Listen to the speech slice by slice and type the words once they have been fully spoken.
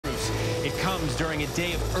comes during a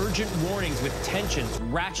day of urgent warnings with tensions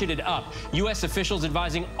ratcheted up. U.S. officials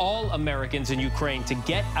advising all Americans in Ukraine to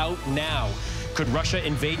get out now. Could Russia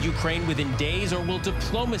invade Ukraine within days, or will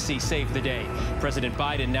diplomacy save the day? President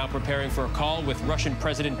Biden now preparing for a call with Russian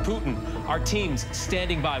President Putin. Our teams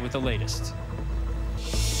standing by with the latest.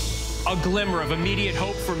 A glimmer of immediate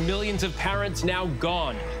hope for millions of parents now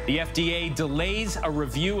gone. The FDA delays a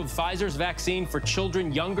review of Pfizer's vaccine for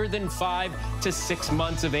children younger than 5 to 6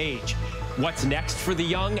 months of age. What's next for the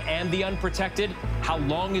young and the unprotected? How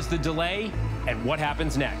long is the delay? And what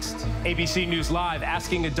happens next? ABC News Live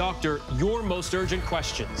asking a doctor your most urgent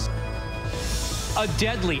questions. A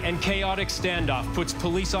deadly and chaotic standoff puts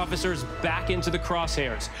police officers back into the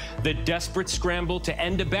crosshairs. The desperate scramble to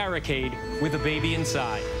end a barricade with a baby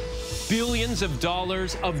inside. Billions of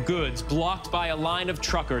dollars of goods blocked by a line of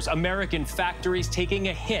truckers. American factories taking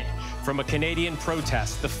a hit from a Canadian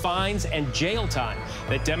protest. The fines and jail time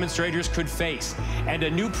that demonstrators could face. And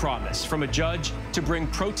a new promise from a judge to bring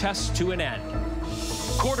protests to an end.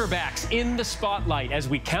 Quarterbacks in the spotlight as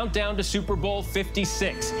we count down to Super Bowl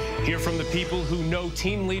 56. Hear from the people who know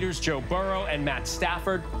team leaders Joe Burrow and Matt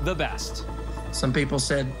Stafford the best. Some people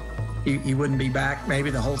said he wouldn't be back maybe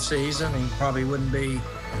the whole season. He probably wouldn't be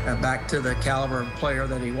back to the caliber of player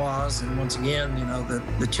that he was. And once again, you know,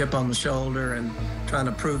 the chip on the shoulder and trying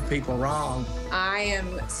to prove people wrong. I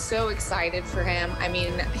am so excited for him. I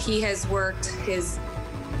mean, he has worked his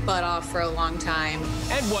butt off for a long time.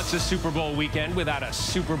 And what's a Super Bowl weekend without a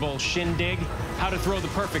Super Bowl shindig? How to throw the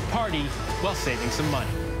perfect party while saving some money.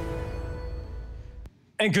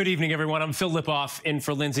 And good evening, everyone. I'm Phil Lipoff in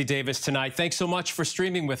for Lindsay Davis tonight. Thanks so much for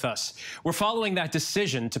streaming with us. We're following that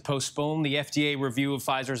decision to postpone the FDA review of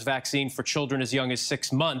Pfizer's vaccine for children as young as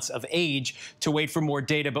 6 months of age to wait for more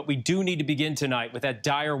data. But we do need to begin tonight with that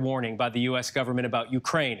dire warning by the U.S. government about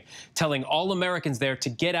Ukraine, telling all Americans there to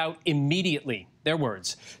get out immediately. Their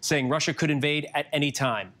words, saying Russia could invade at any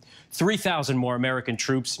time. 3,000 more American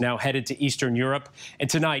troops now headed to Eastern Europe. And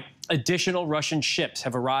tonight, additional Russian ships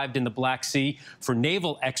have arrived in the Black Sea for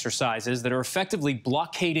naval exercises that are effectively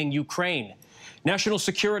blockading Ukraine. National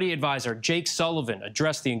Security Advisor Jake Sullivan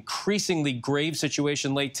addressed the increasingly grave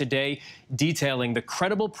situation late today, detailing the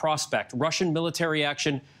credible prospect Russian military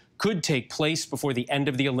action could take place before the end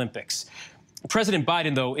of the Olympics. President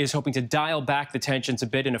Biden, though, is hoping to dial back the tensions a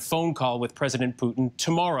bit in a phone call with President Putin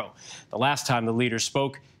tomorrow. The last time the leaders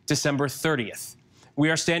spoke, December 30th. We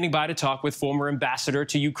are standing by to talk with former ambassador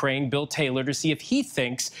to Ukraine, Bill Taylor, to see if he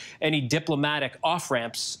thinks any diplomatic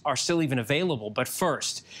off-ramps are still even available. But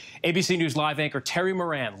first, ABC News Live anchor Terry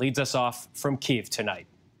Moran leads us off from Kyiv tonight.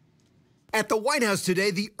 At the White House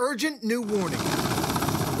today, the urgent new warning.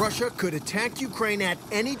 Russia could attack Ukraine at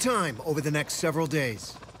any time over the next several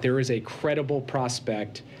days. There is a credible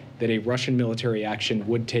prospect that a Russian military action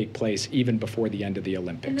would take place even before the end of the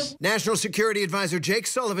Olympics. National Security Advisor Jake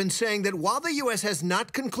Sullivan saying that while the U.S. has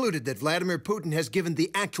not concluded that Vladimir Putin has given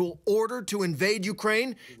the actual order to invade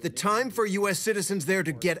Ukraine, the time for U.S. citizens there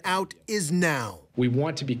to get out is now. We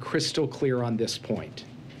want to be crystal clear on this point.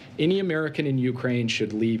 Any American in Ukraine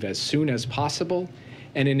should leave as soon as possible,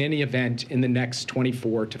 and in any event in the next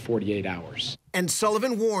 24 to 48 hours. And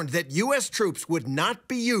Sullivan warned that U.S. troops would not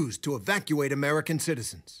be used to evacuate American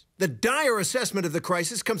citizens. The dire assessment of the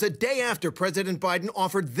crisis comes a day after President Biden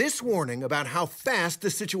offered this warning about how fast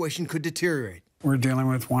the situation could deteriorate. We're dealing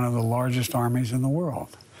with one of the largest armies in the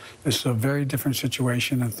world. This is a very different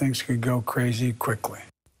situation, and things could go crazy quickly.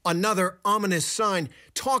 Another ominous sign,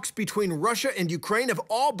 talks between Russia and Ukraine have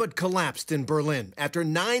all but collapsed in Berlin. After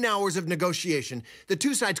 9 hours of negotiation, the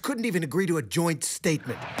two sides couldn't even agree to a joint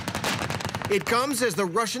statement. It comes as the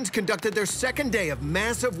Russians conducted their second day of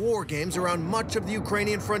massive war games around much of the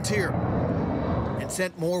Ukrainian frontier and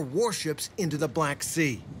sent more warships into the Black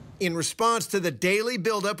Sea. In response to the daily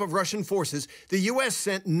buildup of Russian forces, the U.S.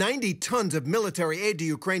 sent 90 tons of military aid to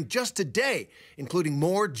Ukraine just today, including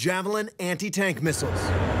more Javelin anti-tank missiles,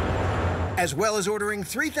 as well as ordering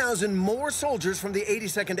 3,000 more soldiers from the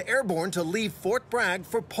 82nd Airborne to leave Fort Bragg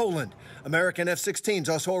for Poland. American F-16s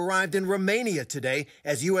also arrived in Romania today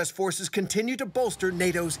as U.S. forces continue to bolster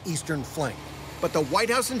NATO's eastern flank. But the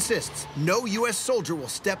White House insists no U.S. soldier will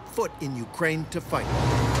step foot in Ukraine to fight.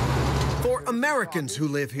 For Americans who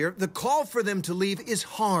live here, the call for them to leave is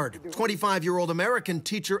hard. 25-year-old American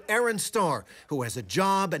teacher Aaron Starr, who has a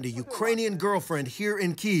job and a Ukrainian girlfriend here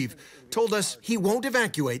in Kyiv, told us he won't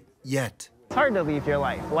evacuate yet. It's hard to leave your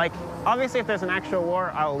life. Like, obviously, if there's an actual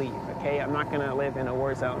war, I'll leave, okay? I'm not going to live in a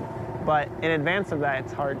war zone. But in advance of that,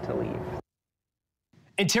 it's hard to leave.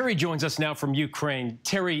 And Terry joins us now from Ukraine.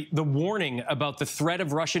 Terry, the warning about the threat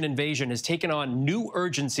of Russian invasion has taken on new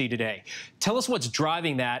urgency today. Tell us what's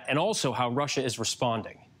driving that and also how Russia is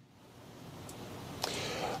responding.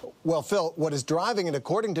 Well, Phil, what is driving it,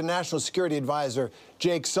 according to National Security Advisor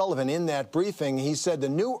Jake Sullivan in that briefing, he said the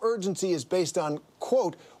new urgency is based on,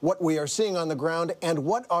 quote, what we are seeing on the ground and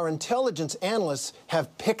what our intelligence analysts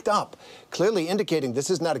have picked up, clearly indicating this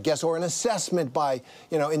is not a guess or an assessment by,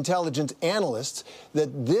 intelligence analysts,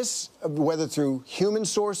 that this, whether through human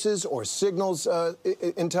sources or signals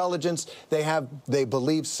intelligence, they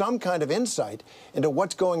believe some kind of insight into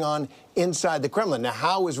what's going on inside the Kremlin. Now,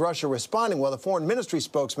 how is Russia responding? Well, the foreign ministry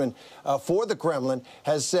spokesman for the Kremlin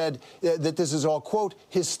has said that this is all, quote,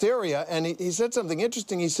 hysteria. And he said something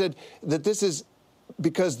interesting. He said that this is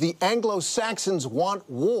because the Anglo-Saxons want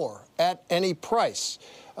war at any price.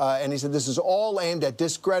 And he said this is all aimed at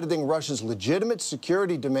discrediting Russia's legitimate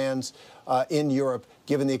security demands in Europe,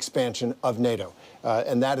 given the expansion of NATO.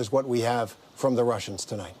 And that is what we have from the Russians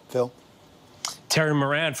tonight. Phil? Terry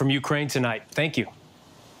Moran from Ukraine tonight. Thank you.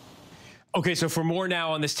 Okay, so for more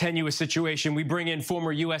now on this tenuous situation, we bring in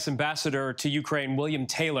former U.S. Ambassador to Ukraine, William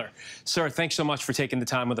Taylor. Sir, thanks so much for taking the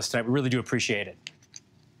time with us tonight. We really do appreciate it.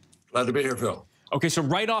 Glad to be here, Phil. Okay, so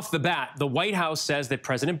right off the bat, the White House says that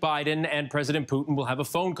President Biden and President Putin will have a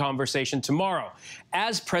phone conversation tomorrow,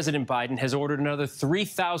 as President Biden has ordered another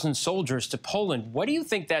 3,000 soldiers to Poland. What do you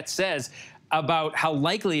think that says about how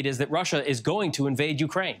likely it is that Russia is going to invade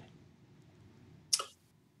Ukraine?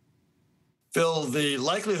 Phil, the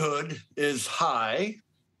likelihood is high.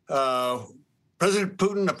 President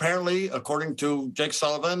Putin, apparently, according to Jake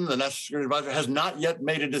Sullivan, the National Security Advisor, has not yet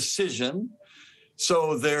made a decision.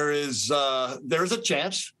 So there is a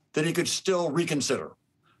chance that he could still reconsider.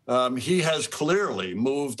 He has clearly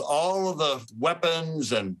moved all of the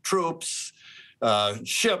weapons and troops,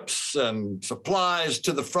 ships and supplies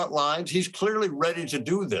to the front lines. He's clearly ready to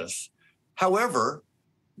do this. However,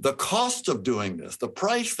 the cost of doing this, the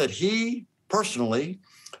price that he personally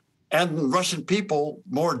and Russian people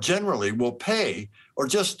more generally will pay are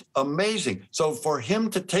just amazing. So for him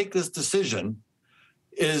to take this decision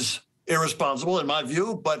is irresponsible in my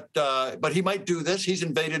view, but he might do this. He's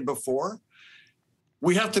invaded before.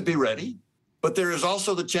 We have to be ready, but there is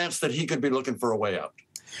also the chance that he could be looking for a way out.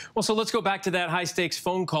 Well, so let's go back to that high-stakes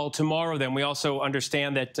phone call tomorrow, then. We also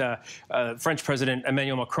understand that French President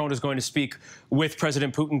Emmanuel Macron is going to speak with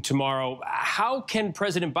President Putin tomorrow. How can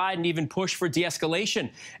President Biden even push for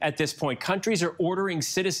de-escalation at this point? Countries are ordering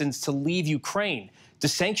citizens to leave Ukraine. Do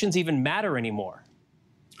sanctions even matter anymore?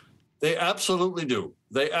 They absolutely do.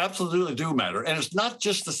 They absolutely do matter. And it's not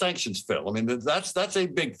just the sanctions, Phil. I mean, that's a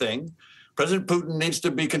big thing. President Putin needs to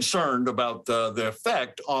be concerned about the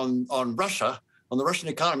effect on Russia, on the Russian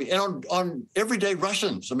economy, and on everyday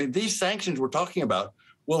Russians. I mean, these sanctions we're talking about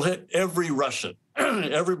will hit every Russian.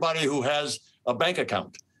 Everybody who has a bank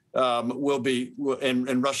account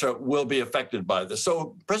in Russia will be affected by this.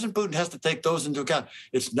 So President Putin has to take those into account.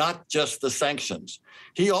 It's not just the sanctions.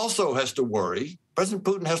 He also has to worry, President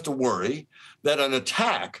Putin has to worry that an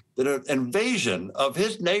attack, that an invasion of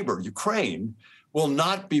his neighbor, Ukraine, will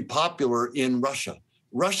not be popular in Russia.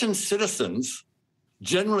 Russian citizens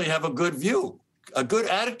generally have a good view, a good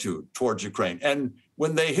attitude towards Ukraine. And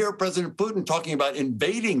when they hear President Putin talking about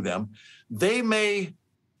invading them, they may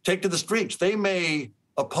take to the streets. They may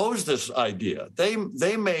oppose this idea. They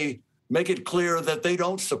may make it clear that they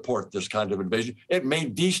don't support this kind of invasion. It may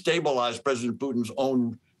destabilize President Putin's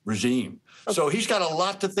own regime. So he's got a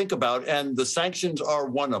lot to think about, and the sanctions are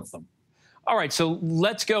one of them. All right, so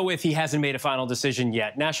let's go with he hasn't made a final decision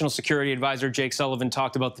yet. National Security Advisor Jake Sullivan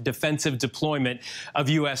talked about the defensive deployment of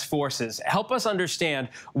U.S. forces. Help us understand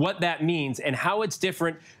what that means and how it's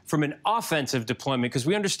different from an offensive deployment, because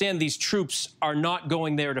we understand these troops are not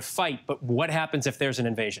going there to fight, but what happens if there's an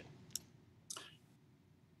invasion?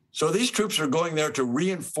 So these troops are going there to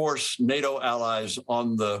reinforce NATO allies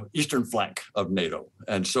on the eastern flank of NATO.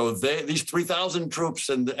 And so these 3,000 troops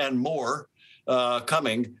and more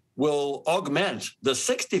coming will augment the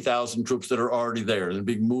 60,000 troops that are already there and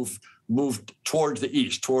being moved towards the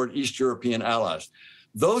east, toward East European allies.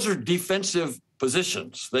 Those are defensive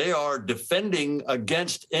positions. They are defending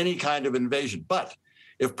against any kind of invasion. But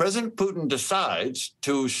if President Putin decides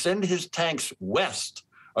to send his tanks west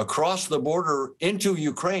across the border into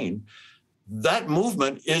Ukraine, that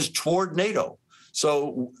movement is toward NATO.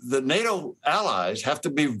 So the NATO allies have to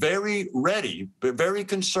be very ready, very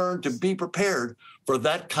concerned to be prepared for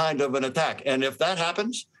that kind of an attack. And if that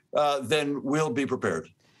happens, then we'll be prepared.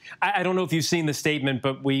 I don't know if you've seen the statement,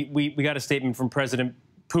 but we got a statement from President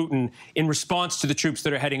Putin in response to the troops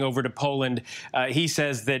that are heading over to Poland. He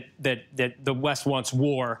says that the West wants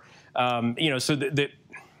war. So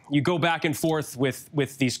you go back and forth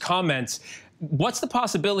with these comments. What's the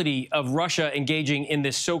possibility of Russia engaging in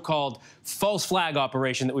this so-called false flag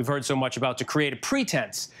operation that we've heard so much about to create a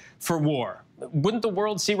pretense for war? Wouldn't the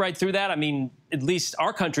world see right through that? I mean, at least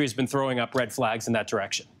our country has been throwing up red flags in that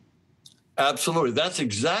direction. Absolutely. That's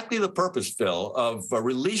exactly the purpose, Phil, of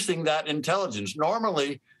releasing that intelligence.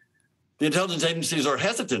 Normally, the intelligence agencies are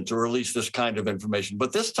hesitant to release this kind of information.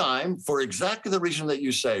 But this time, for exactly the reason that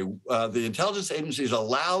you say, the intelligence agencies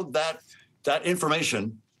allowed that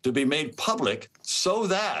information to be made public so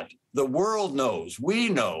that the world knows, we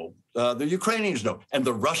know, the Ukrainians know, and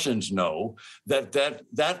the Russians know that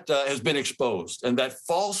has been exposed. And that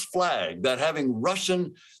false flag, that having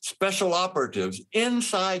Russian special operatives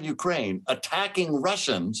inside Ukraine attacking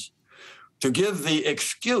Russians to give the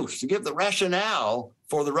excuse, to give the rationale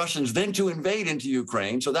for the Russians then to invade into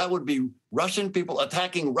Ukraine. So that would be Russian people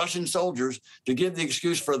attacking Russian soldiers to give the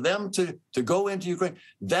excuse for them to go into Ukraine.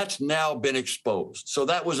 That's now been exposed. So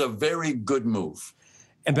that was a very good move.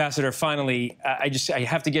 Ambassador, finally, I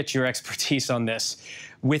have to get your expertise on this.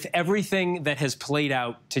 With everything that has played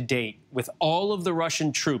out to date, with all of the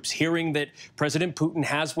Russian troops hearing that President Putin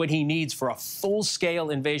has what he needs for a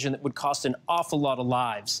full-scale invasion that would cost an awful lot of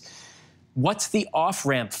lives, what's the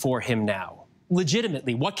off-ramp for him now?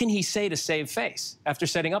 Legitimately, what can he say to save face after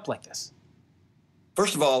setting up like this?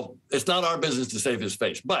 First of all, it's not our business to save his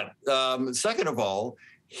face. But second of all,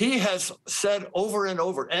 he has said over and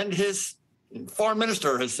over, and his foreign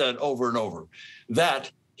minister has said over and over,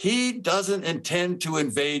 that he doesn't intend to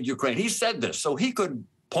invade Ukraine. He said this, so he could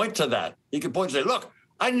point to that. He could point and say, look,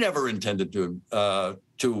 I never intended to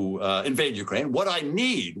invade Ukraine. What I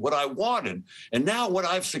need, what I wanted, and now what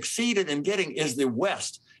I've succeeded in getting is the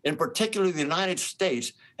West, in particular the United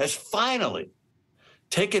States, has finally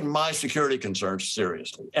taken my security concerns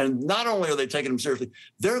seriously. And not only are they taking them seriously,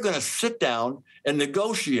 they're going to sit down and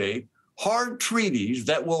negotiate hard treaties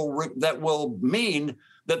that will mean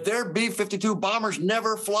that their B-52 bombers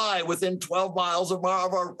never fly within 12 miles of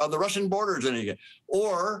the Russian borders again,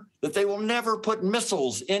 or that they will never put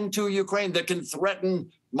missiles into Ukraine that can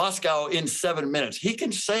threaten Moscow in 7 minutes. He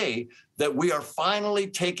can say that we are finally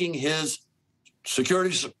taking his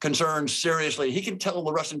security concerns seriously. He can tell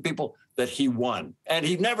the Russian people that he won, and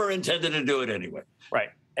he never intended to do it anyway. Right.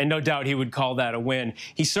 And no doubt he would call that a win.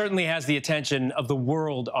 He certainly has the attention of the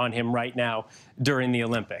world on him right now during the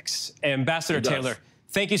Olympics. Ambassador Taylor,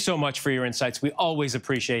 thank you so much for your insights. We always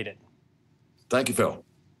appreciate it. Thank you, Phil.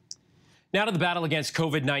 Now to the battle against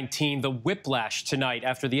COVID-19, the whiplash tonight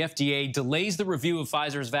after the FDA delays the review of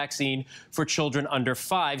Pfizer's vaccine for children under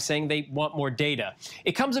 5, saying they want more data.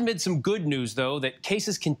 It comes amid some good news, though, that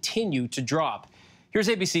cases continue to drop. Here's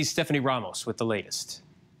ABC's Stephanie Ramos with the latest.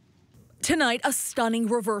 Tonight, a stunning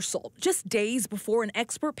reversal. Just days before an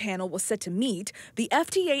expert panel was set to meet, the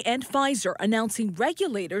FDA and Pfizer announcing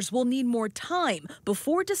regulators will need more time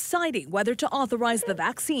before deciding whether to authorize the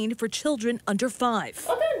vaccine for children under 5.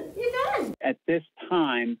 Okay, you're done. At this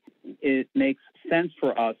time, it makes sense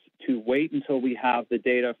for us to wait until we have the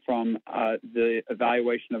data from the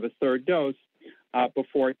evaluation of a third dose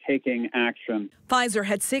before taking action. Pfizer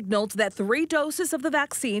had signaled that 3 doses of the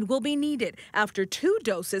vaccine will be needed after 2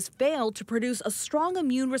 doses failed to produce a strong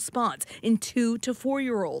immune response in 2 to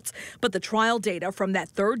 4-year-olds. But the trial data from that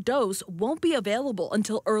 3rd dose won't be available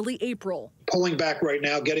until early April. Pulling back right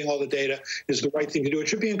now, getting all the data is the right thing to do. It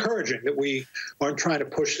should be encouraging that we aren't trying to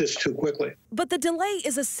push this too quickly. But the delay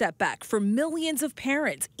is a setback for millions of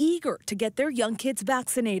parents eager to get their young kids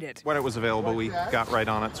vaccinated. When it was available, we got right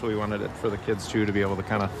on it, so we wanted it for the kids, too, to be able to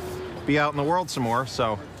kind of be out in the world some more.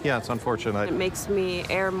 So, yeah, it's unfortunate. It makes me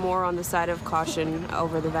err more on the side of caution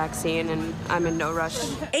over the vaccine, and I'm in no rush.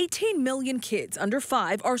 18 million kids under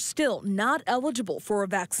 5 are still not eligible for a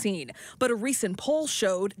vaccine. But a recent poll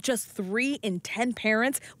showed just 3 in 10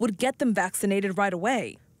 parents would get them vaccinated right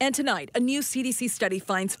away. And tonight, a new CDC study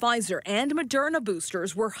finds Pfizer and Moderna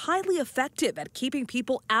boosters were highly effective at keeping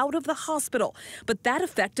people out of the hospital. But that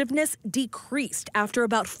effectiveness decreased after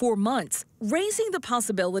about 4 months, raising the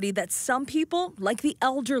possibility that some people, like the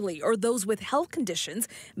elderly or those with health conditions,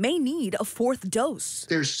 may need a 4th dose.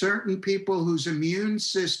 There's certain people whose immune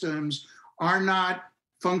systems are not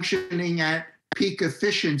functioning at peak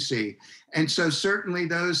efficiency. And so certainly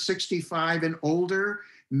those 65 and older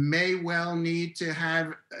may well need to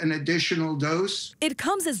have an additional dose. It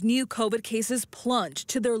comes as new COVID cases plunge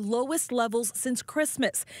to their lowest levels since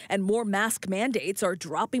Christmas, and more mask mandates are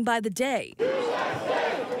dropping by the day.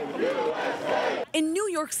 USA! USA! In New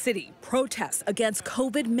York City, protests against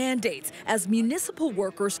COVID mandates as municipal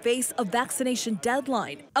workers face a vaccination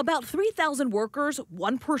deadline. About 3,000 workers,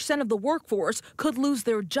 1% of the workforce, could lose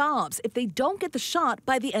their jobs if they don't get the shot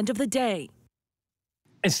by the end of the day.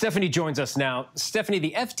 And Stephanie joins us now. Stephanie,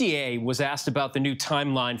 the FDA was asked about the new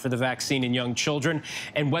timeline for the vaccine in young children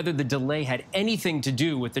and whether the delay had anything to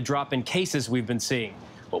do with the drop in cases we've been seeing.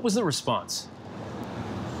 What was the response?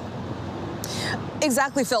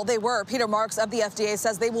 Exactly, Phil. They were. Peter Marks of the FDA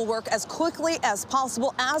says they will work as quickly as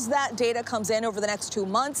possible as that data comes in over the next 2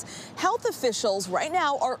 months. Health officials right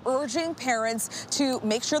now are urging parents to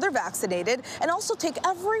make sure they're vaccinated and also take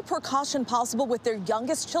every precaution possible with their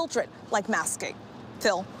youngest children, like masking.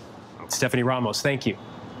 Phil. Stephanie Ramos, thank you.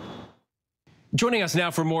 Joining us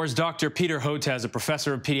now for more is Dr. Peter Hotez, a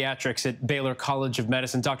professor of pediatrics at Baylor College of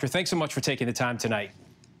Medicine. Doctor, thanks so much for taking the time tonight.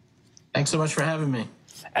 Thanks so much for having me.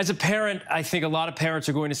 As a parent, I think a lot of parents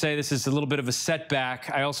are going to say this is a little bit of a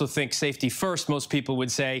setback. I also think safety first, most people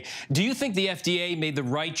would say. Do you think the FDA made the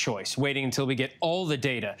right choice waiting until we get all the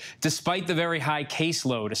data, despite the very high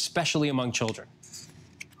caseload, especially among children?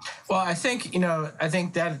 Well, I think, I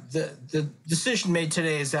think that the decision made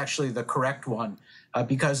today is actually the correct one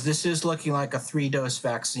because this is looking like a 3-dose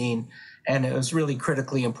vaccine, and it was really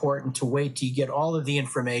critically important to wait till you get all of the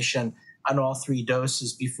information on all 3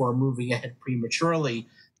 doses before moving ahead prematurely,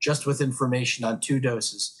 just with information on 2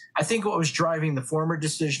 doses. I think what was driving the former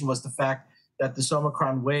decision was the fact that this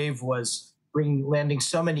Omicron wave was landing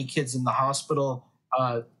so many kids in the hospital.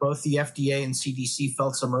 Both the FDA and CDC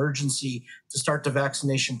felt some urgency to start the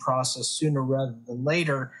vaccination process sooner rather than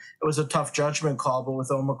later. It was a tough judgment call, but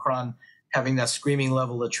with Omicron having that screaming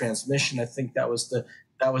level of transmission, I think that was the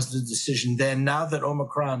decision then. Now that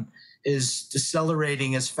Omicron is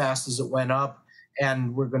decelerating as fast as it went up,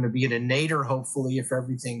 and we're going to be at a nadir, hopefully, if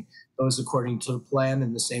everything goes according to the plan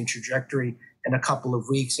in the same trajectory in a couple of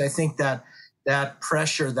weeks. I think that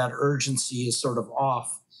pressure, that urgency is sort of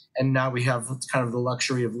off. And now we have kind of the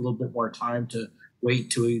luxury of a little bit more time to wait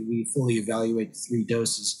till we fully evaluate the 3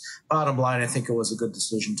 doses. Bottom line, I think it was a good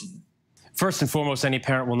decision to do. First and foremost, any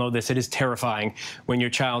parent will know this. It is terrifying when your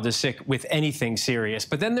child is sick with anything serious.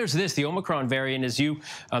 But then there's this. The Omicron variant, as you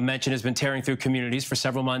mentioned, has been tearing through communities for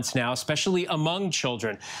several months now, especially among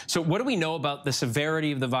children. So what do we know about the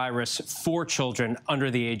severity of the virus for children under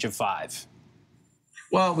the age of 5?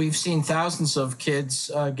 Well, we've seen thousands of kids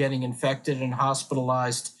getting infected and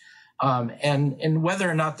hospitalized. And whether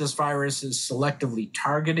or not this virus is selectively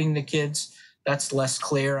targeting the kids, that's less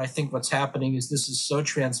clear. I think what's happening is this is so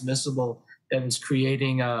transmissible that it's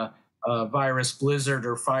creating a virus blizzard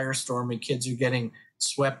or firestorm, and kids are getting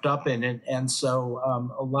swept up in it. And so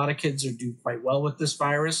a lot of kids are doing quite well with this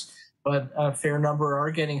virus, but a fair number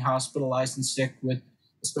are getting hospitalized and sick with,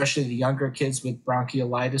 especially the younger kids with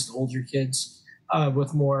bronchiolitis, older kids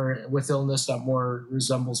with illness that more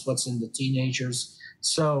resembles what's in the teenagers.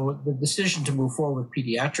 So the decision to move forward with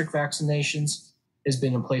pediatric vaccinations has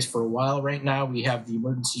been in place for a while right now. We have the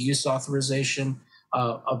emergency use authorization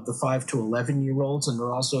of the 5 to 11-year-olds, and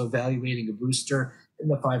we're also evaluating a booster in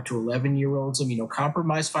the 5 to 11-year-olds.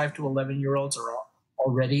 Immunocompromised 5 to 11-year-olds are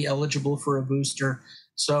already eligible for a booster.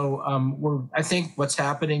 So I think what's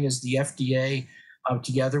happening is the FDA,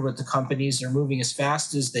 together with the companies, are moving as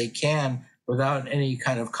fast as they can without any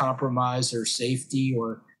kind of compromise or safety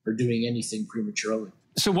or doing anything prematurely.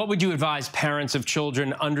 So what would you advise parents of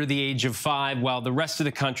children under the age of 5 while the rest of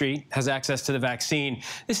the country has access to the vaccine?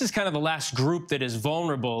 This is kind of the last group that is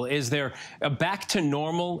vulnerable. Is there a back to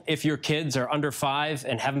normal if your kids are under 5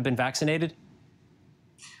 and haven't been vaccinated?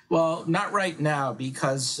 Well, not right now,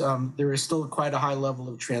 because there is still quite a high level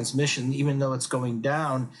of transmission. Even though it's going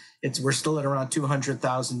down, we're still at around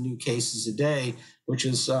 200,000 new cases a day, which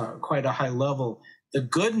is quite a high level. The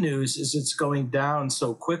good news is it's going down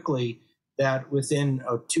so quickly that within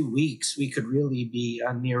 2 weeks, we could really be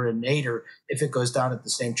near a nadir if it goes down at the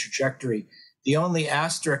same trajectory. The only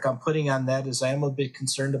asterisk I'm putting on that is I am a bit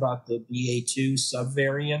concerned about the BA2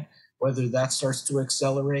 subvariant, whether that starts to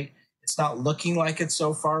accelerate. It's not looking like it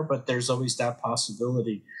so far, but there's always that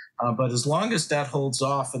possibility. But as long as that holds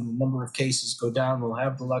off and the number of cases go down, we'll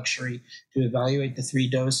have the luxury to evaluate the 3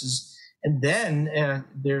 doses. And then if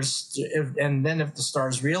the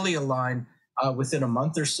stars really align, within a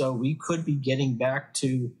month or so, we could be getting back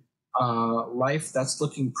to life that's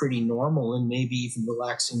looking pretty normal, and maybe even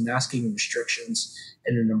relaxing masking restrictions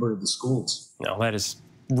in a number of the schools. No, that is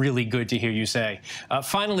really good to hear you say.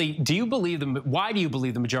 Finally, why do you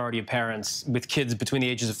believe the majority of parents with kids between the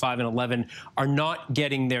ages of 5 and 11 are not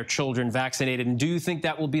getting their children vaccinated? And do you think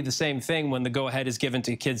that will be the same thing when the go-ahead is given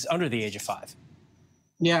to kids under the age of 5?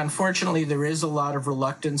 Yeah, unfortunately, there is a lot of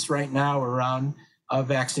reluctance right now around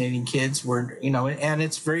vaccinating kids. And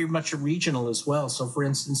it's very much regional as well. So, for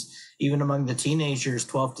instance, even among the teenagers,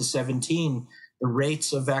 12 to 17, the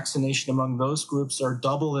rates of vaccination among those groups are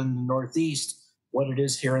double in the Northeast what it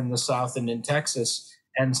is here in the South and in Texas.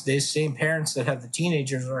 And these same parents that have the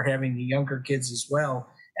teenagers are having the younger kids as well.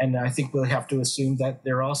 And I think we'll have to assume that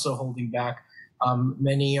they're also holding back.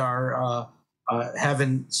 Many are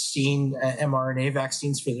haven't seen mRNA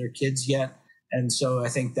vaccines for their kids yet. And so I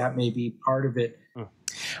think that may be part of it.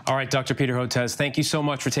 All right, Dr. Peter Hotez, thank you so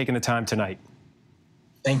much for taking the time tonight.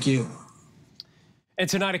 Thank you. And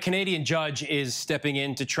tonight, a Canadian judge is stepping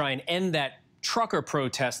in to try and end that trucker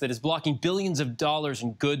protest that is blocking billions of dollars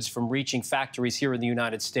in goods from reaching factories here in the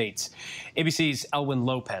United States. ABC's Elwin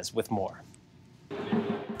Lopez with more.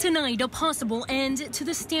 Tonight, a possible end to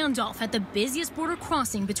the standoff at the busiest border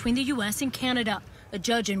crossing between the U.S. and Canada. A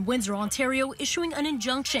judge in Windsor, Ontario, issuing an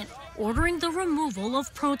injunction ordering the removal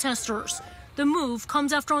of protesters. The move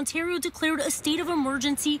comes after Ontario declared a state of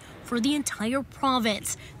emergency for the entire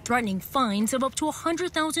province, threatening fines of up to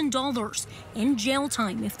 $100,000 and jail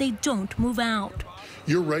time if they don't move out.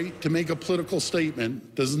 Your right to make a political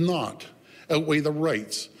statement does not outweigh the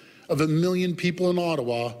rights of 1 million people in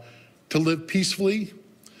Ottawa to live peacefully,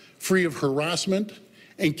 free of harassment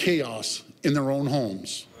and chaos in their own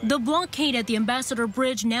homes. The blockade at the Ambassador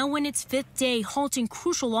Bridge now in its 5th day, halting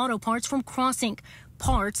crucial auto parts from crossing,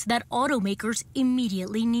 parts that automakers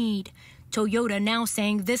immediately need. Toyota now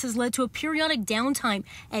saying this has led to a periodic downtime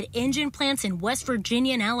at engine plants in West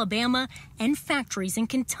Virginia and Alabama and factories in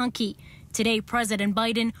Kentucky. Today, President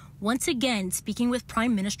Biden once again speaking with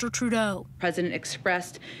Prime Minister Trudeau. The President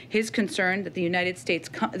expressed his concern that United States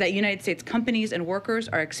companies and workers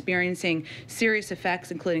are experiencing serious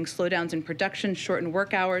effects, including slowdowns in production, shortened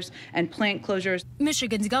work hours, and plant closures.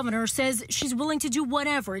 Michigan's governor says she's willing to do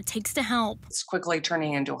whatever it takes to help. It's quickly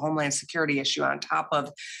turning into a homeland security issue on top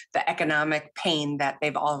of the economic pain that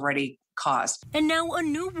they've already caused. And now a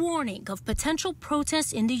new warning of potential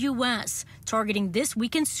protests in the U.S., targeting this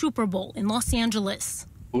weekend's Super Bowl in Los Angeles.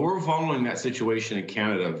 We're following that situation in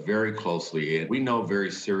Canada very closely, and we know very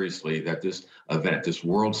seriously that this event, this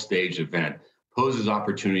world stage event, poses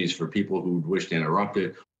opportunities for people who would wish to interrupt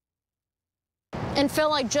it. And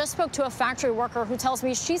Phil, I just spoke to a factory worker who tells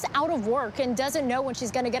me she's out of work and doesn't know when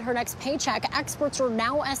she's going to get her next paycheck. Experts are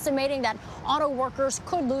now estimating that auto workers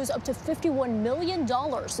could lose up to $51 million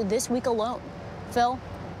this week alone. Phil?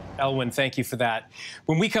 Elwin, thank you for that.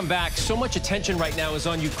 When we come back, so much attention right now is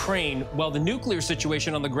on Ukraine, while the nuclear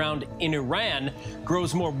situation on the ground in Iran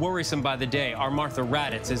grows more worrisome by the day. Our Martha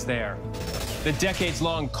Raddatz is there. The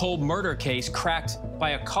decades-long cold murder case cracked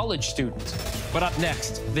by a college student. But up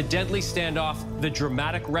next, the deadly standoff, the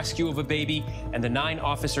dramatic rescue of a baby, and the 9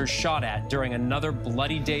 officers shot at during another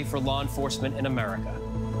bloody day for law enforcement in America.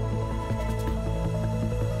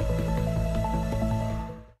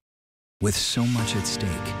 With so much at stake,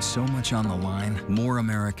 so much on the line, more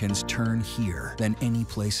Americans turn here than any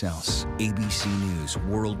place else. ABC News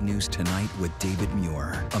World News Tonight with David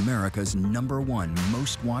Muir, America's #1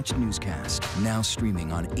 most watched newscast, now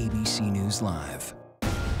streaming on ABC News Live.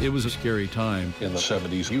 It was a scary time. In the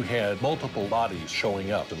 70s, you had multiple bodies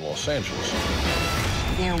showing up in Los Angeles.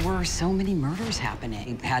 There were so many murders happening.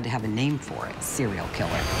 You had to have a name for it, serial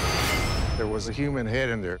killer. There was a human head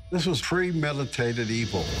in there. This was premeditated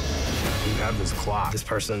evil. We have this clock. This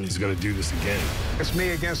person is going to do this again. It's me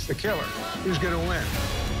against the killer. Who's going to win?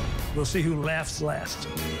 We'll see who laughs last.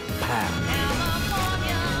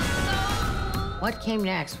 What came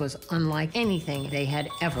next was unlike anything they had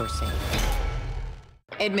ever seen.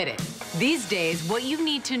 Admit it. These days, what you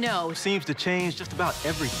need to know seems to change just about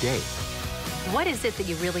every day. What is it that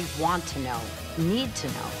you really want to know, need to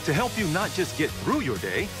know? To help you not just get through your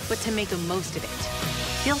day, but to make the most of it.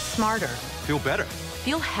 Feel smarter. Feel better.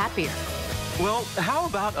 Feel happier. Well, how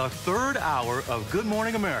about a 3rd hour of Good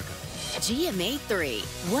Morning America? GMA 3,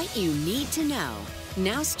 what you need to know.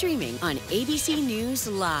 Now streaming on ABC News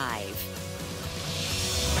Live.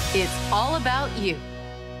 It's all about you.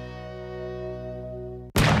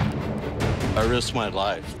 I risked my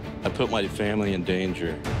life. I put my family in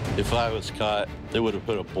danger. If I was caught, they would have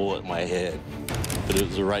put a bullet in my head. But it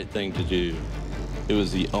was the right thing to do. It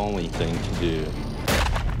was the only thing to do.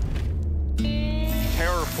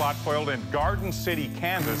 Terror plot foiled in Garden City,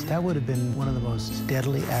 Kansas. That would have been one of the most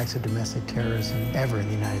deadly acts of domestic terrorism ever in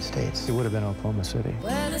the United States. It would have been Oklahoma City.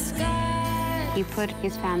 He put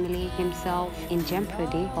his family, himself in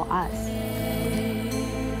jeopardy for us.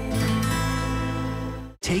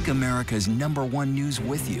 Take America's #1 news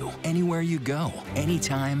with you anywhere you go,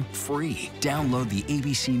 anytime, free. Download the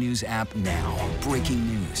ABC News app now. Breaking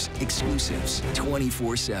news, exclusives,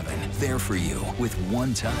 24/7. There for you with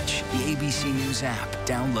one touch. The ABC News app.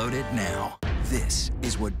 Download it now. This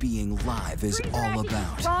is what being live is all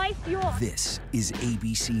about. This is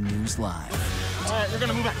ABC News Live. All right, we're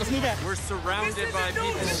gonna move back. Let's move back. We're surrounded by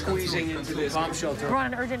people squeezing into this bomb shelter. We're on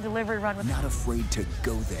an urgent delivery run. Not afraid to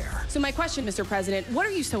go there. So my question, Mr. President, what are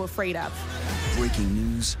you so afraid of? Breaking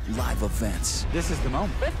news, live events. This is the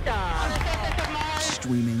moment.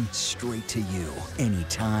 Streaming straight to you,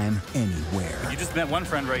 anytime, anywhere. You just met one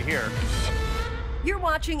friend right here. You're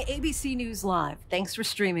watching ABC News Live. Thanks for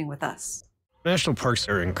streaming with us. National parks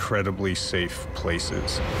are incredibly safe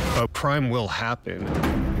places, but crime will happen.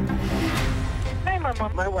 Hey,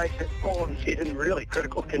 my wife has fallen. She's in really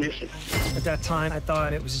critical condition. At that time, I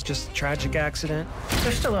thought it was just a tragic accident.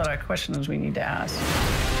 There's still a lot of questions we need to ask.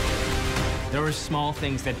 There were small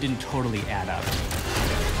things that didn't totally add up.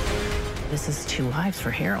 This is 2 lives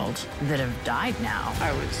for Harold that have died now.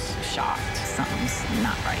 I was shocked. Something's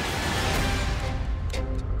not right.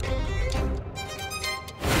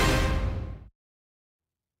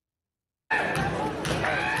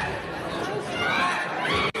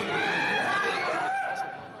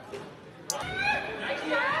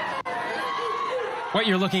 What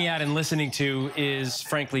you're looking at and listening to is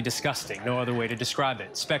frankly disgusting. No other way to describe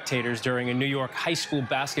it. Spectators during a New York high school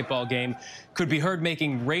basketball game could be heard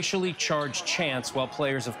making racially charged chants while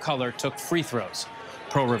players of color took free throws.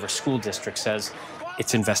 Pearl River School District says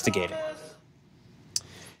it's investigating.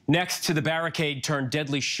 Next to the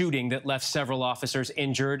barricade-turned-deadly shooting that left several officers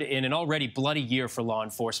injured in an already bloody year for law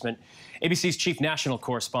enforcement, ABC's chief national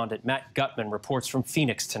correspondent Matt Gutman reports from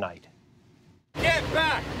Phoenix tonight. Get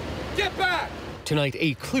back! Get back! Tonight,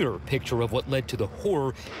 a clearer picture of what led to the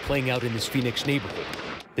horror playing out in this Phoenix neighborhood.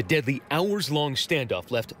 The deadly hours-long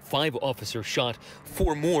standoff left 5 officers shot,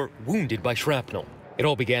 4 more wounded by shrapnel. It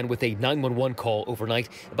all began with a 911 call overnight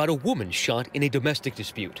about a woman shot in a domestic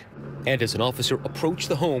dispute. And as an officer approached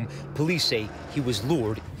the home, police say he was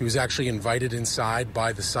lured. He was actually invited inside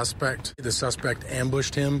by the suspect. The suspect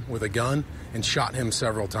ambushed him with a gun and shot him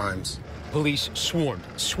several times. Police swarmed,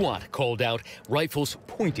 SWAT called out, rifles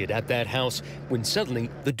pointed at that house, when suddenly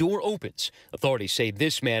the door opens. Authorities say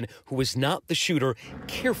this man, who was not the shooter,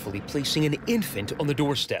 carefully placing an infant on the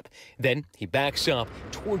doorstep. Then he backs up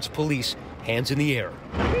towards police, hands in the air.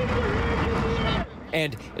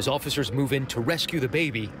 And as officers move in to rescue the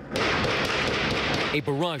baby, a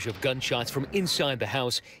barrage of gunshots from inside the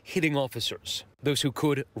house hitting officers. Those who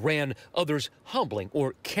could ran, others hobbling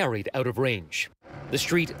or carried out of range. The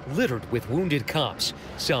street littered with wounded cops,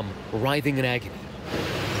 some writhing in agony.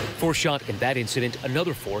 4 shot in that incident,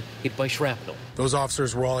 another 4 hit by shrapnel. Those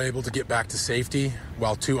officers were all able to get back to safety,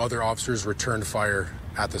 while 2 other officers returned fire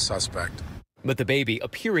at the suspect. But the baby,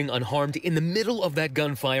 appearing unharmed in the middle of that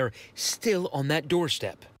gunfire, still on that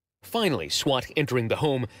doorstep. Finally, SWAT entering the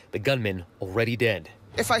home, the gunman already dead.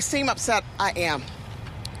 If I seem upset, I am.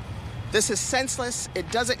 This is senseless,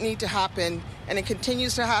 it doesn't need to happen, and it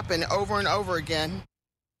continues to happen over and over again.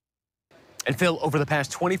 And Phil, over the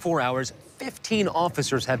past 24 hours, 15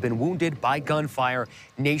 officers have been wounded by gunfire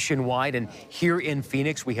nationwide. And here in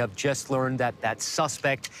Phoenix, we have just learned that that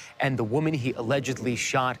suspect and the woman he allegedly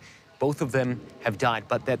shot, both of them have died,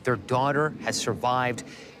 but that their daughter has survived.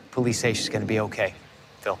 Police say she's going to be okay.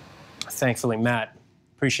 Phil. Thankfully, Matt.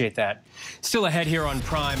 Appreciate that. Still ahead here on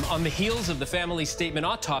Prime, on the heels of the family statement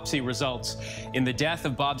autopsy results in the death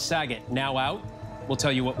of Bob Saget, now out, we'll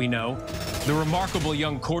tell you what we know. The remarkable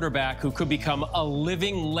young quarterback who could become a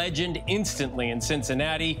living legend instantly in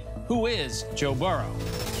Cincinnati, who is Joe Burrow.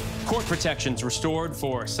 Court protections restored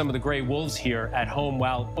for some of the gray wolves here at home,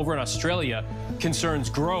 while over in Australia,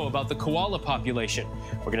 concerns grow about the koala population.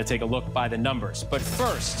 We're going to take a look by the numbers. But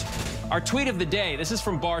first, our tweet of the day. This is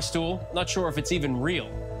from Barstool. Not sure if it's even real,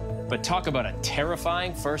 but talk about a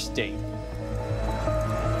terrifying first date.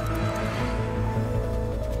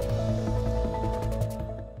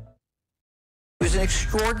 It was an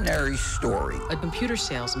extraordinary story. A computer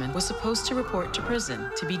salesman was supposed to report to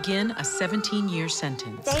prison to begin a 17-year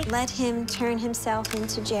sentence. They let him turn himself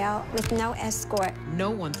into jail with no escort. No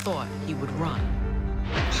one thought he would run.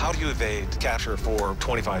 How do you evade capture for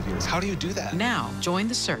 25 years? How do you do that? Now, join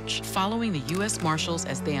the search, following the U.S. Marshals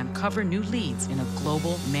as they uncover new leads in a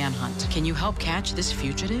global manhunt. Can you help catch this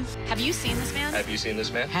fugitive? Have you seen this man? Have you seen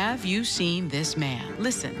this man? Have you seen this man?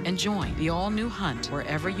 Listen and join the all-new Hunt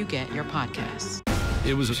wherever you get your podcasts.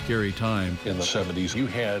 It was a scary time. In the 70s, you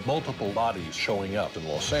had multiple bodies showing up in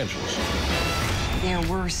Los Angeles. There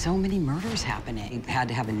were so many murders happening. He had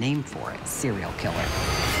to have a name for it, serial killer.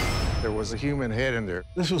 There was a human head in there.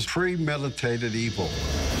 This was premeditated evil.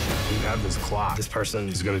 We have this clock. This person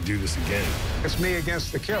is going to do this again. It's me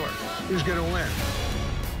against the killer. Who's going to win?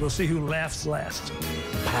 We'll see who laughs last.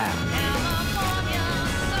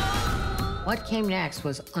 What came next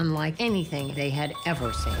was unlike anything they had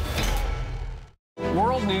ever seen.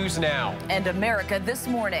 World News Now. And America This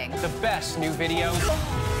Morning. The best new videos.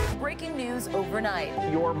 Breaking news overnight.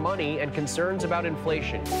 Your money and concerns about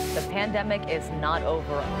inflation. The pandemic is not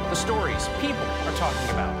over. The stories people are talking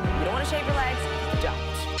about. You don't want to shave your legs? Don't.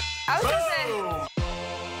 I was gonna say.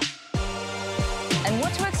 And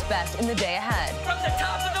what to expect in the day ahead. From the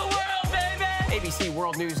top of the world, baby! ABC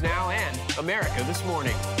World News Now and America This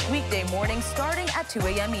Morning. Weekday mornings starting at 2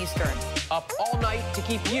 a.m. Eastern. Up all night to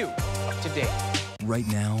keep you up to date. Right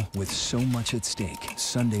now, with so much at stake,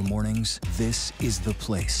 Sunday mornings, this is the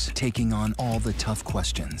place. Taking on all the tough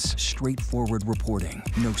questions. Straightforward reporting.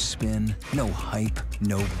 No spin, no hype,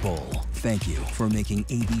 no bull. Thank you for making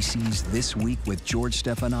ABC's This Week with George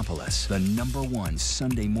Stephanopoulos the #1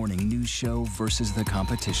 Sunday morning news show versus the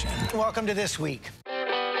competition. Welcome to This Week.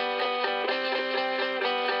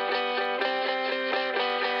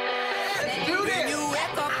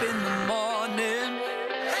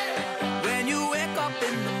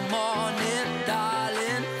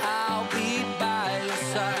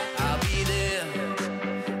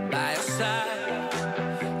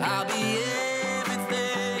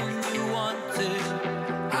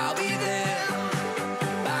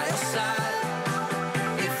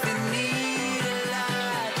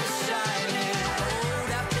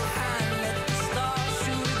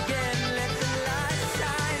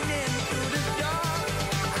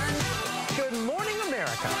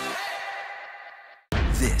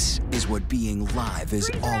 This is what being live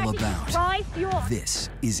is all about. This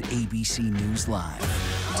is ABC News Live.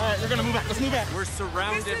 All right, we're going to move back. Let's move back. We're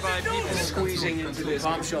surrounded by people squeezing into this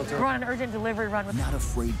bomb shelter. We're on an urgent delivery run. Not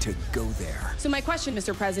afraid to go there. So my question,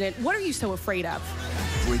 Mr. President, what are you so afraid of?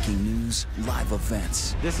 Breaking news, live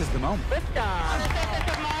events. This is the moment.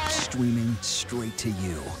 Streaming straight to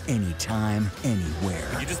you, anytime, anywhere.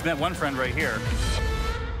 You just met one friend right here.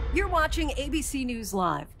 You're watching ABC News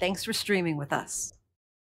Live. Thanks for streaming with us.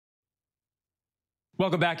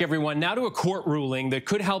 Welcome back, everyone. Now to a court ruling that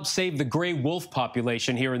could help save the gray wolf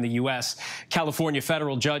population here in the U.S. California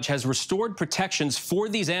federal judge has restored protections for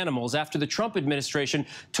these animals after the Trump administration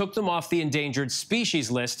took them off the endangered species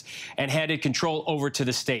list and handed control over to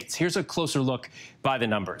the states. Here's a closer look by the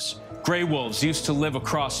numbers. Gray wolves used to live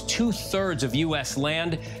across 2/3 of U.S.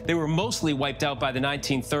 land. They were mostly wiped out by the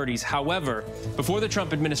 1930s. However, before the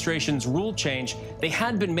Trump administration's rule change, they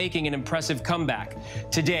had been making an impressive comeback.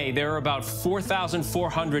 Today, there are about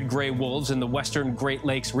 4,400 gray wolves in the western Great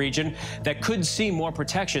Lakes region that could see more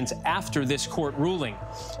protections after this court ruling.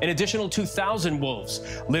 An additional 2,000 wolves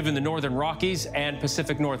live in the northern Rockies and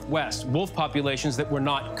Pacific Northwest, wolf populations that were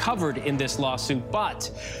not covered in this lawsuit,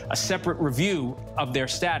 but a separate review of their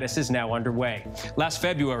status is now underway. Last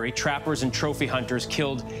February, trappers and trophy hunters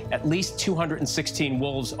killed at least 216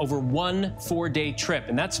 wolves over one 4-day trip,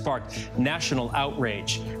 and that sparked national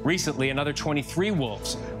outrage. Recently, another 23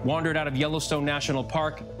 wolves wandered out of Yellowstone National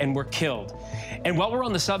Park and were killed. And while we're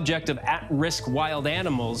on the subject of at-risk wild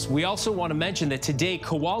animals, we also want to mention that today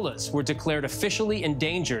koalas were declared officially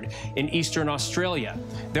endangered in eastern Australia.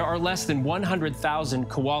 There are less than 100,000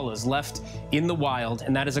 koalas left in the wild,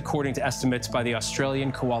 and that is according to estimates by the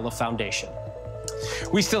Australian Koala Foundation.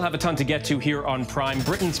 We still have a ton to get to here on Prime.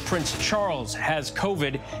 Britain's Prince Charles has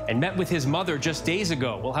COVID and met with his mother just days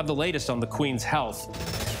ago. We'll have the latest on the Queen's health.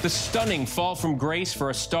 The stunning fall from grace for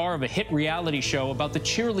a star of a hit reality show about the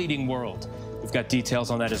cheerleading world. We've got details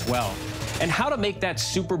on that as well. And how to make that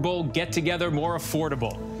Super Bowl get-together more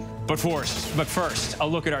affordable. But first, a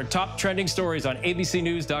look at our top trending stories on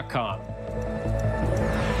abcnews.com.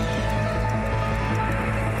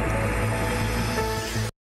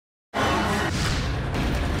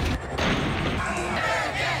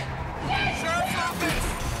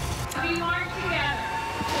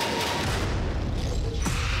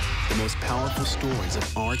 The most powerful stories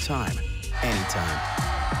of our time, anytime.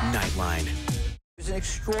 Nightline. It's an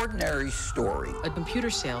extraordinary story. A computer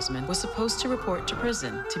salesman was supposed to report to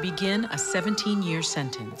prison to begin a 17-year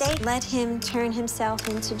sentence. They let him turn himself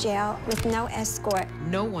into jail with no escort.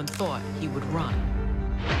 No one thought he would run.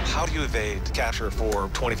 How do you evade capture for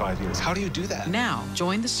 25 years? How do you do that? Now,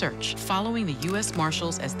 join the search, following the U.S.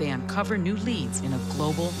 Marshals as they uncover new leads in a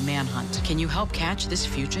global manhunt. Can you help catch this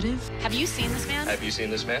fugitive? Have you seen this man? Have you seen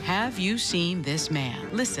this man? Have you seen this man?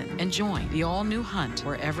 Listen and join the all-new hunt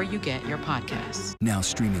wherever you get your podcasts. Now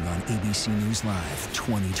streaming on ABC News Live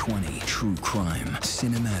 2020. True crime,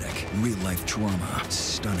 cinematic, real-life drama,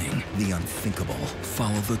 stunning, the unthinkable.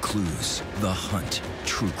 Follow the clues. The Hunt.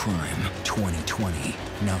 True crime 2020.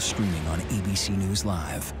 Now streaming on ABC News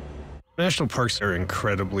Live. National parks are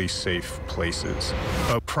incredibly safe places,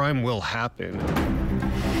 but crime will happen.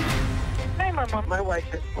 Hey, Mama. My wife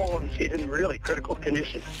has fallen. She's in really critical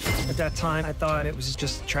condition. At that time, I thought it was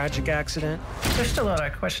just a tragic accident. There's still a lot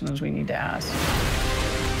of questions we need to ask.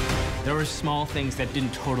 There were small things that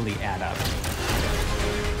didn't totally add up.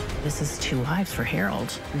 This is 2 lives for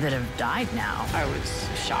Harold that have died now. I was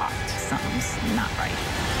shocked. Something's not right.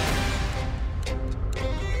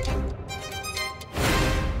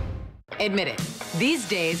 Admit it. These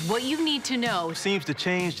days, what you need to know seems to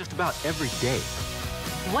change just about every day.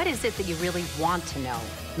 What is it that you really want to know,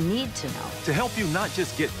 need to know? To help you not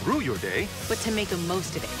just get through your day, but to make the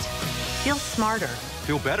most of it. Feel smarter.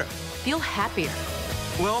 Feel better. Feel happier.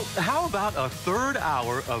 Well, how about a third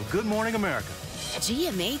hour of Good Morning America?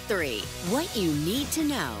 GMA 3, what you need to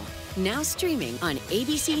know. Now streaming on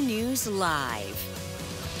ABC News Live.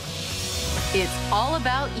 It's all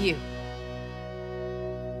about you.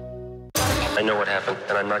 I know what happened,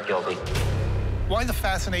 and I'm not guilty. Why the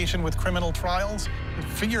fascination with criminal trials?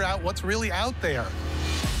 Figure out what's really out there.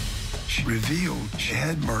 She revealed she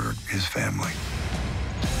had murdered his family.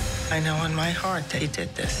 I know in my heart that he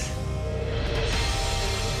did this.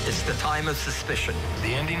 It's the time of suspicion. The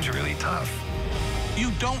ending's really tough.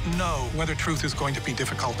 You don't know whether truth is going to be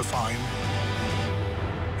difficult to find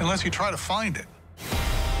unless you try to find it.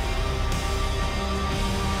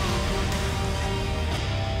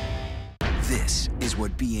 This is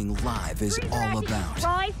what being live is all about.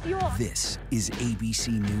 This is ABC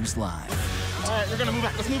News Live. All right, we're gonna move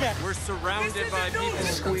back. Let's move back. We're surrounded by people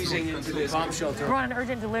squeezing into this bomb shelter. We're on an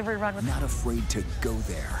urgent delivery run. Not afraid to go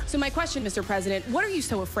there. So my question, Mr. President, what are you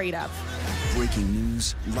so afraid of? Breaking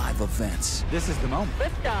news, live events. This is the moment.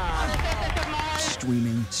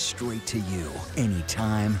 Streaming straight to you,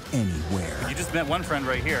 anytime, anywhere. You just met one friend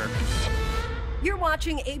right here. You're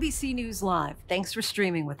watching ABC News Live. Thanks for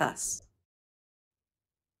streaming with us.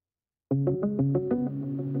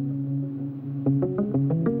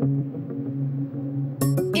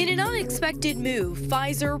 In an unexpected move,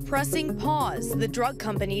 Pfizer pressing pause, the drug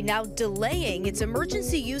company now delaying its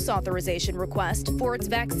emergency use authorization request for its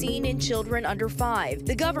vaccine in children under 5.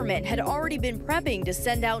 The government had already been prepping to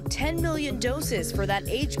send out 10 million doses for that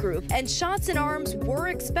age group, and shots in arms were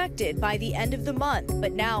expected by the end of the month.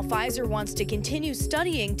 But now Pfizer wants to continue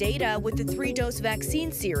studying data with the 3-dose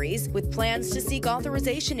vaccine series, with plans to seek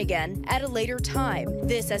authorization again at a later time.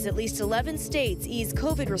 This as at least 11 states ease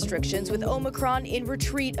COVID restrictions with Omicron in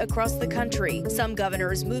retreat across the country. Some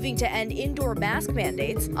governors moving to end indoor mask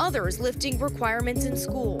mandates, others lifting requirements in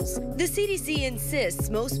schools. The CDC insists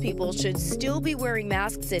most people should still be wearing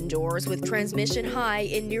masks indoors, with transmission high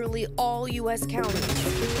in nearly all U.S.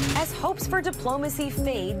 counties. As hopes for diplomacy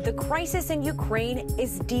fade, the crisis in Ukraine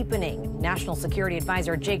is deepening. National Security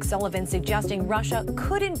Advisor Jake Sullivan suggesting Russia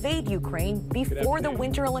could invade Ukraine before the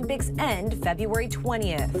Winter Olympics end February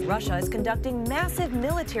 20th. Russia is conducting massive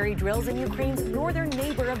military drills in Ukraine's northern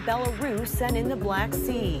neighbor of Belarus and in the Black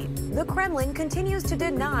Sea. The Kremlin continues to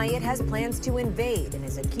deny it has plans to invade and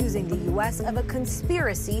is accusing the U.S. of a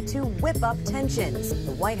conspiracy to whip up tensions.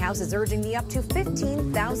 The White House is urging the up to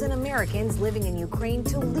 15,000 Americans living in Ukraine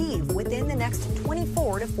to leave within the next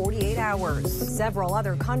 24 to 48 hours. Several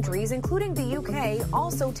other countries, including the UK,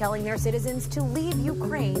 also telling their citizens to leave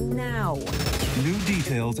Ukraine now. New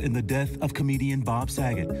details in the death of comedian Bob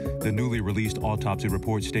Saget. The newly released autopsy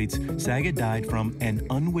report states Saget died from an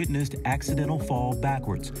unwitnessed accidental fall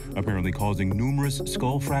backwards, apparently causing numerous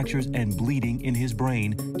skull fractures and bleeding in his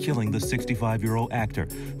brain, killing the 65-year-old actor,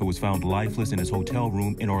 who was found lifeless in his hotel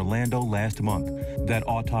room in Orlando last month. That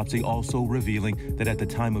autopsy also revealing that at the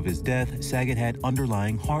time of his death, Saget had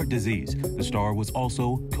underlying heart disease. The star was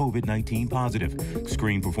also COVID-19 positive.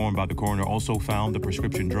 Screen performed by the coroner also found the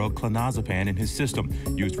prescription drug clonazepam in his system,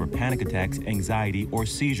 used for panic attacks, anxiety, or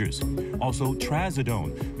seizures. Also,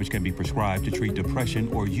 trazodone, which can be prescribed to treat depression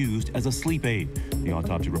or used as a sleep aid. The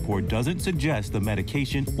autopsy report doesn't suggest the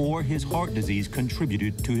medication or his heart disease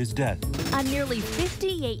contributed to his death. A nearly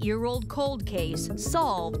 58-year-old cold case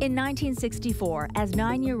solved in 1964 as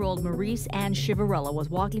 9-year-old Maurice Ann Chivarella was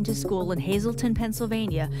walking to school in Hazleton,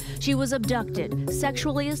 Pennsylvania. She was abducted,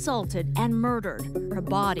 sexually assaulted, and murdered. Her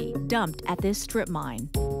body dumped at this strip mine.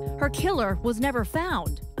 Her killer was never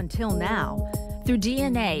found until now. Through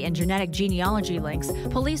DNA and genetic genealogy links,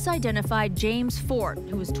 police identified James Fort,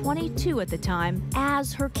 who was 22 at the time,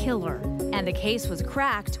 as her killer. And the case was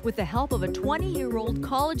cracked with the help of a 20-year-old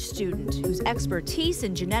college student whose expertise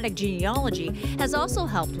in genetic genealogy has also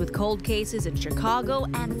helped with cold cases in Chicago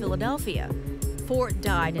and Philadelphia. Fort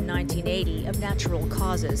died in 1980 of natural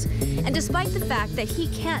causes. And despite the fact that he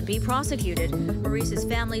can't be prosecuted, Maurice's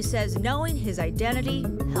family says knowing his identity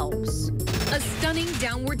helps. A stunning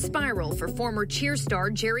downward spiral for former cheer star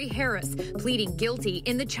Jerry Harris, pleading guilty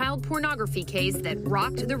in the child pornography case that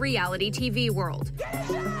rocked the reality TV world.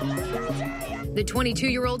 The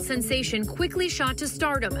 22-year-old sensation quickly shot to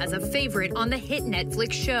stardom as a favorite on the hit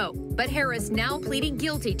Netflix show. But Harris now pleading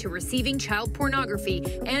guilty to receiving child pornography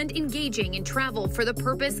and engaging in travel for the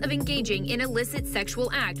purpose of engaging in illicit sexual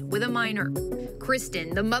act with a minor.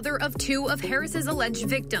 Kristen, the mother of 2 of Harris's alleged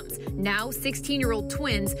victims, now 16-year-old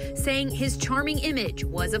twins, saying his charming image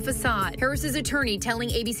was a facade. Harris's attorney telling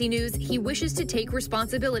ABC News he wishes to take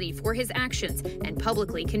responsibility for his actions and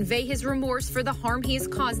publicly convey his remorse for the harm he has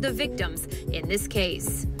caused the victims in this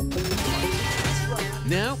case.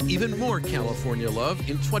 Now, even more California love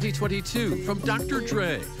in 2022 from Dr.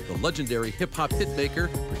 Dre, the legendary hip-hop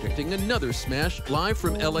hitmaker, predicting another smash live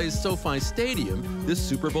from LA's SoFi Stadium this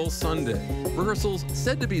Super Bowl Sunday. Rehearsals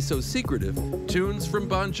said to be so secretive, tunes from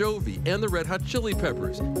Bon Jovi and the Red Hot Chili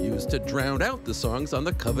Peppers used to drown out the songs on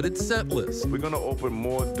the coveted set list. We're going to open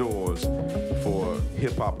more doors for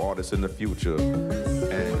hip-hop artists in the future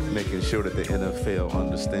and making sure that the NFL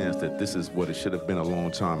understands that this is what it should have been a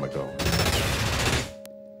long time ago.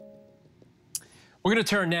 We're going to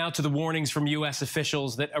turn now to the warnings from U.S.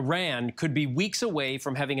 officials that Iran could be weeks away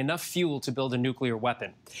from having enough fuel to build a nuclear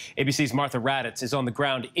weapon. ABC's Martha Raddatz is on the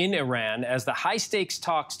ground in Iran as the high-stakes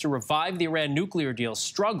talks to revive the Iran nuclear deal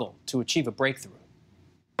struggle to achieve a breakthrough.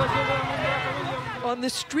 On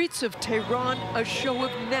the streets of Tehran, a show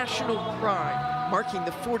of national pride, marking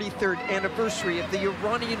the 43rd anniversary of the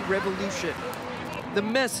Iranian Revolution. The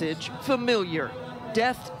message familiar: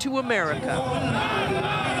 death to America.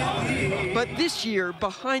 But this year,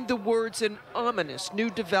 behind the words, an ominous new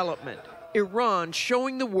development. Iran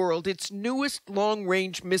showing the world its newest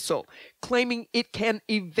long-range missile, claiming it can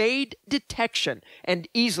evade detection and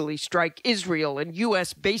easily strike Israel and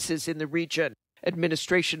U.S. bases in the region.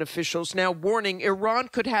 Administration officials now warning Iran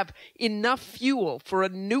could have enough fuel for a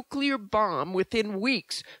nuclear bomb within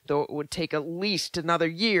weeks, though it would take at least another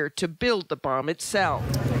year to build the bomb itself.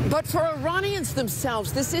 But for Iranians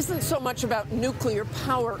themselves, this isn't so much about nuclear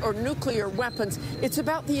power or nuclear weapons. It's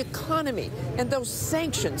about the economy and those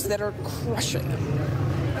sanctions that are crushing them.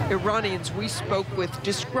 Iranians we spoke with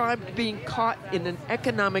described being caught in an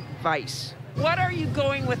economic vice. What are you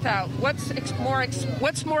going without?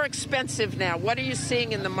 What's more expensive now? What are you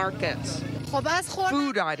seeing in the markets?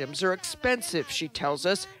 Food items are expensive, she tells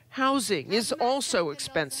us. Housing is also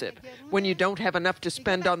expensive. When you don't have enough to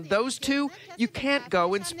spend on those two, you can't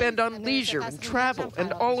go and spend on leisure and travel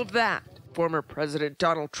and all of that. Former President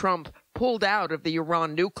Donald Trump pulled out of the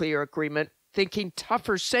Iran nuclear agreement, thinking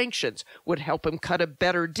tougher sanctions would help him cut a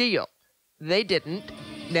better deal. They didn't.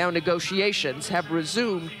 Now negotiations have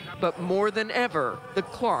resumed, but more than ever, the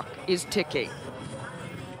clock is ticking.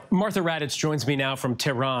 Martha Raddatz joins me now from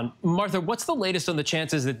Tehran. Martha, what's the latest on the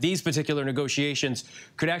chances that these particular negotiations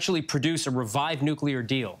could actually produce a revived nuclear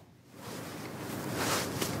deal?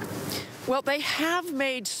 Well, they have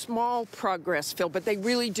made small progress, Phil, but they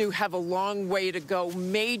really do have a long way to go.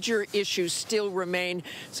 Major issues still remain,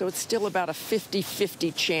 so it's still about a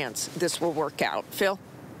 50-50 chance this will work out. Phil?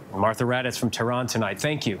 Martha Raddatz from Tehran tonight.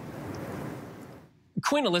 Thank you.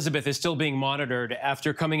 Queen Elizabeth is still being monitored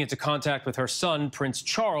after coming into contact with her son, Prince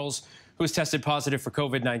Charles, who has tested positive for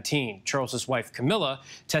COVID-19. Charles's wife, Camilla,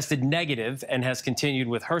 tested negative and has continued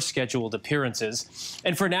with her scheduled appearances.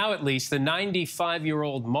 And for now, at least, the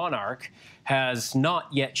 95-year-old monarch has not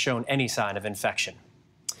yet shown any sign of infection.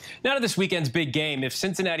 Now to this weekend's big game. If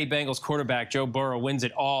Cincinnati Bengals quarterback Joe Burrow wins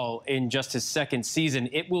it all in just his second season,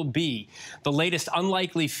 it will be the latest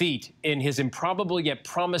unlikely feat in his improbable yet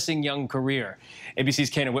promising young career. ABC's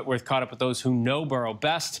Kana Whitworth caught up with those who know Burrow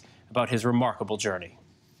best about his remarkable journey.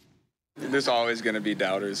 There's always going to be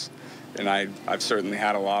doubters, and I've certainly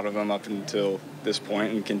had a lot of them up until this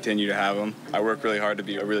point and continue to have them. I work really hard to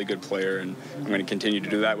be a really good player, and I'm going to continue to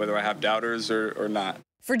do that whether I have doubters or not.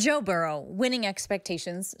 For Joe Burrow, winning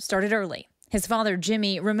expectations started early. His father,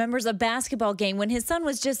 Jimmy, remembers a basketball game when his son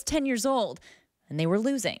was just 10 years old, and they were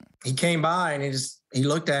losing. He came by, and he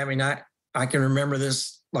looked at me, and I can remember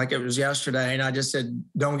this like it was yesterday, and I just said,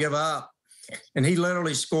 "Don't give up." And he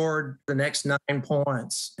literally scored the next 9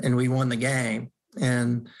 points, and we won the game.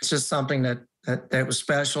 And it's just something that was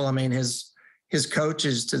special. I mean, his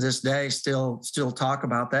coaches to this day still talk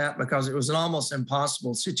about that because it was an almost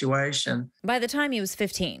impossible situation. By the time he was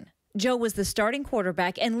 15, Joe was the starting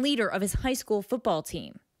quarterback and leader of his high school football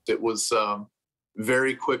team. It was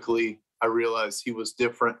very quickly, I realized he was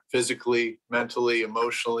different physically, mentally,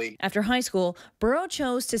 emotionally. After high school, Burrow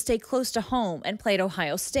chose to stay close to home and play at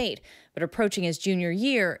Ohio State. But approaching his junior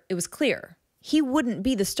year, it was clear he wouldn't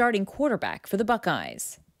be the starting quarterback for the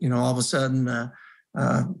Buckeyes. You know, all of a sudden,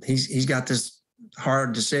 he's got this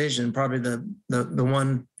hard decision, probably the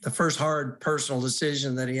first hard personal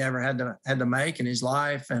decision that he ever had to make in his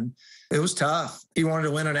life, and it was tough. He wanted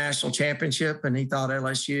to win a national championship, and he thought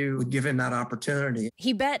LSU would give him that opportunity.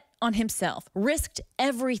 He bet on himself, risked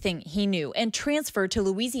everything he knew, and transferred to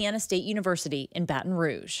Louisiana State University in Baton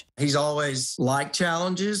Rouge. He's always liked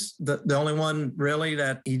challenges. The only one really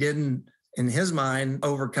that he didn't, in his mind,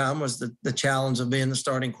 overcome was the challenge of being the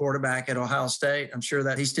starting quarterback at Ohio State. I'm sure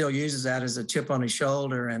that he still uses that as a chip on his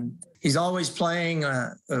shoulder, and he's always playing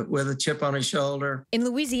with a chip on his shoulder. In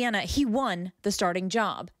Louisiana, he won the starting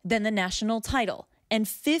job, then the national title, and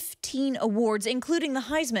 15 awards, including the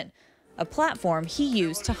Heisman, a platform he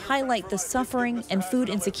used to highlight the suffering and food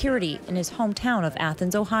insecurity in his hometown of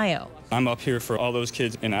Athens, Ohio. I'm up here for all those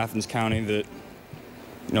kids in Athens County that,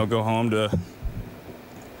 go home to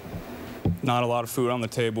not a lot of food on the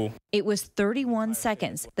table. It was 31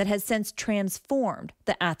 seconds that has since transformed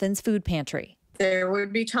the Athens food pantry. There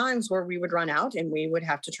would be times where we would run out and we would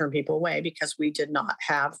have to turn people away because we did not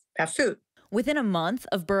have food. Within a month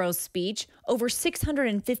of Burrow's speech, over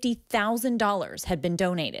 $650,000 had been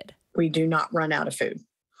donated. We do not run out of food.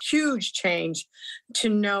 Huge change to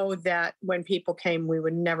know that when people came, we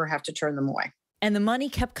would never have to turn them away. And the money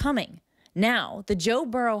kept coming. Now, the Joe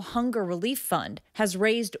Burrow Hunger Relief Fund has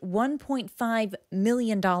raised $1.5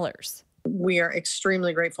 million. We are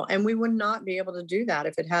extremely grateful, and we would not be able to do that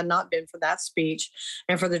if it had not been for that speech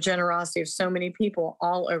and for the generosity of so many people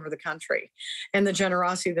all over the country and the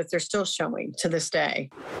generosity that they're still showing to this day.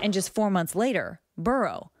 And just 4 months later,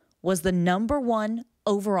 Burrow was the #1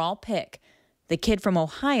 overall pick, the kid from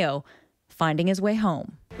Ohio finding his way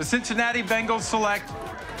home. The Cincinnati Bengals select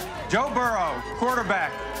Joe Burrow,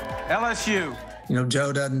 quarterback, LSU.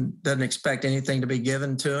 Joe doesn't expect anything to be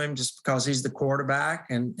given to him just because he's the quarterback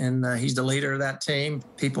and he's the leader of that team.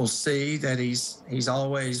 People see that he's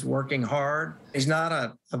always working hard. He's not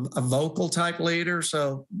a vocal type leader,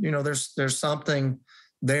 so there's something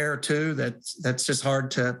there too that's just hard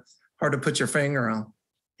to put your finger on.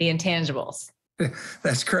 The intangibles.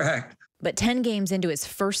 That's correct. But 10 games into his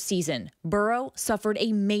first season, Burrow suffered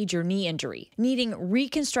a major knee injury, needing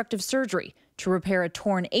reconstructive surgery to repair a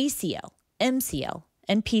torn ACL, MCL,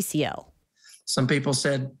 and PCL. Some people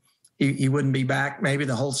said he wouldn't be back maybe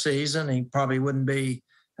the whole season. He probably wouldn't be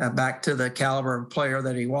back to the caliber of player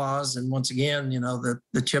that he was. And once again,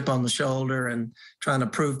 the chip on the shoulder and trying to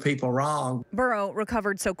prove people wrong. Burrow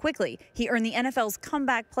recovered so quickly, he earned the NFL's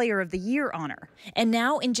Comeback Player of the Year honor. And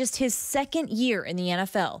now in just his second year in the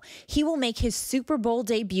NFL, he will make his Super Bowl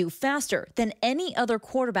debut faster than any other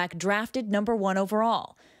quarterback drafted #1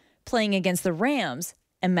 overall, playing against the Rams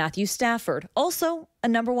and Matthew Stafford, also a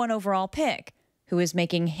 #1 overall pick, who is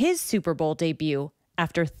making his Super Bowl debut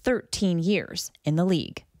after 13 years in the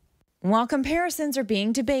league. While comparisons are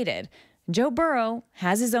being debated, Joe Burrow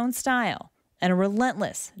has his own style and a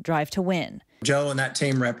relentless drive to win. Joe and that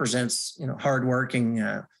team represents, hardworking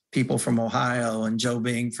people from Ohio, and Joe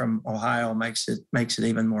being from Ohio makes it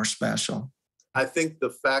even more special. I think the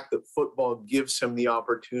fact that football gives him the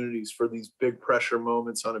opportunities for these big pressure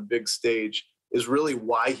moments on a big stage is really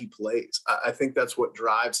why he plays. I think that's what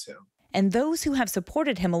drives him. And those who have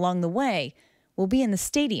supported him along the way will be in the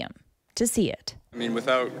stadium to see it. I mean,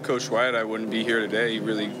 without Coach Wyatt, I wouldn't be here today. He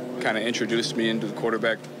really kind of introduced me into the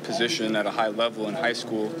quarterback position at a high level in high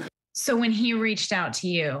school. So when he reached out to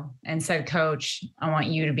you and said, "Coach, I want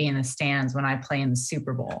you to be in the stands when I play in the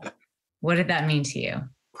Super Bowl," what did that mean to you?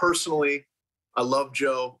 Personally, I love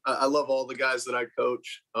Joe. I love all the guys that I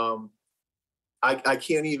coach. I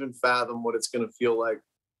can't even fathom what it's going to feel like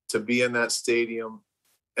to be in that stadium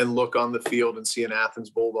and look on the field and see an Athens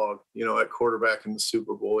Bulldog, at quarterback in the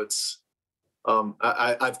Super Bowl. It's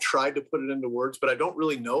I've tried to put it into words, but I don't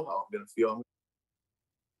really know how I'm going to feel.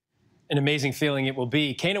 An amazing feeling it will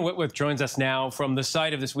be. Kana Whitworth joins us now from the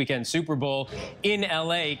site of this weekend's Super Bowl in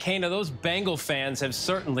L.A. Kana, those Bengal fans have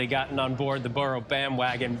certainly gotten on board the Burrow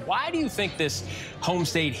bandwagon. Why do you think this home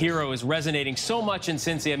state hero is resonating so much in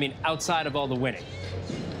Cincy? I mean, outside of all the winning.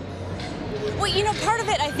 Well, you know, part of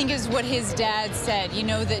it, I think, is what his dad said, you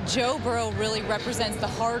know, that Joe Burrow really represents the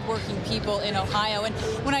hardworking people in Ohio. And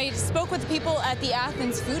when I spoke with people at the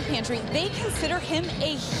Athens Food Pantry, they consider him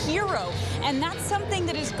a hero. And that's something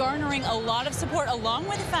that is garnering a lot of support, along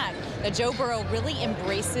with the fact that Joe Burrow really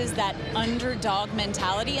embraces that underdog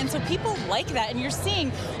mentality. And so people like that. And you're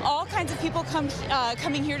seeing all kinds of people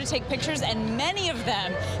coming here to take pictures, and many of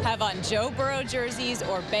them have on Joe Burrow jerseys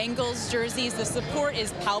or Bengals jerseys. The support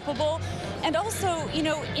is palpable. And also, you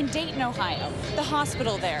know, in Dayton, Ohio, the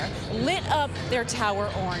hospital there lit up their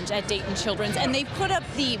tower orange at Dayton Children's, and they put up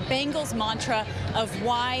the Bengals mantra of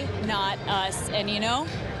why not us? And, you know,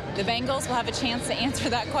 the Bengals will have a chance to answer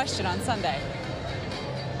that question on Sunday.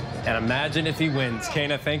 And imagine if he wins.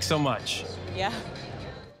 Kana, thanks so much. Yeah.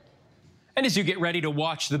 And as you get ready to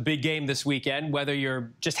watch the big game this weekend, whether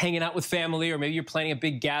you're just hanging out with family or maybe you're planning a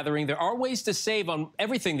big gathering, there are ways to save on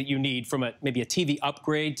everything that you need, from maybe a TV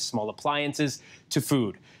upgrade, to small appliances, to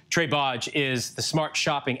food. Trey Bodge is the smart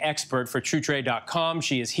shopping expert for TrueTrade.com.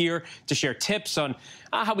 She is here to share tips on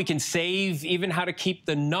how we can save, even how to keep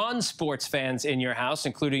the non-sports fans in your house,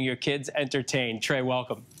 including your kids, entertained. Trey,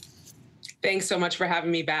 welcome. Thanks so much for having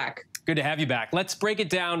me back. Good to have you back. Let's break it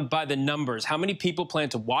down by the numbers. How many people plan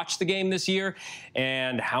to watch the game this year,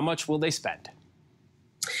 and how much will they spend?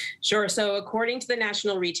 Sure. So according to the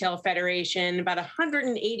National Retail Federation, about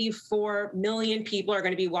 184 million people are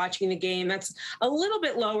going to be watching the game. That's a little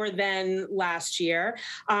bit lower than last year.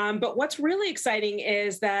 But what's really exciting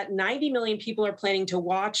is that 90 million people are planning to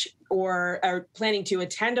watch or are planning to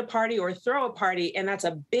attend a party or throw a party. And that's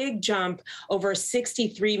a big jump over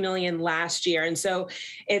 63 million last year. And so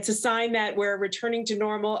it's a sign that we're returning to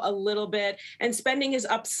normal a little bit. And spending is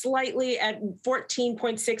up slightly at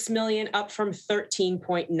 14.6 million, up from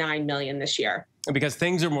 13.9 million this year. Because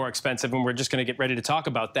things are more expensive, and we're just going to get ready to talk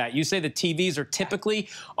about that. You say the TVs are typically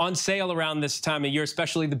on sale around this time of year,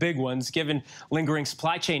 especially the big ones. Given lingering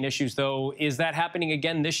supply chain issues, though, is that happening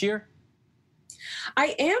again this year?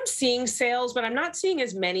 I am seeing sales, but I'm not seeing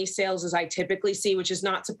as many sales as I typically see, which is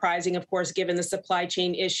not surprising, of course, given the supply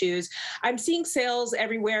chain issues. I'm seeing sales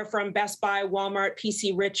everywhere from Best Buy, Walmart,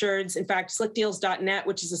 PC Richards. In fact, slickdeals.net,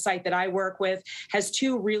 which is a site that I work with, has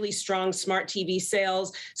 2 really strong smart TV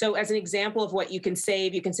sales. So as an example of what you can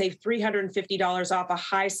save $350 off a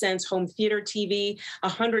Hisense home theater TV,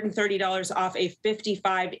 $130 off a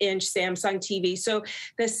 55-inch Samsung TV. So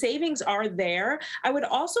the savings are there. I would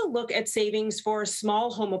also look at savings for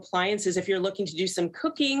small home appliances. If you're looking to do some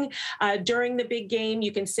cooking during the big game,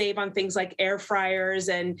 you can save on things like air fryers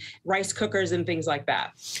and rice cookers and things like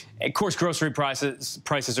that. Of course, grocery prices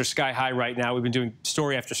are sky high right now. We've been doing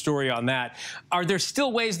story after story on that. Are there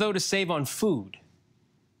still ways, though, to save on food?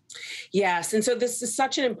 Yes. And so this is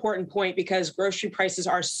such an important point because grocery prices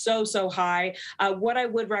are so high. What I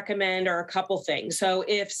would recommend are a couple things. So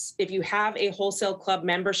if you have a wholesale club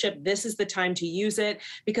membership, this is the time to use it,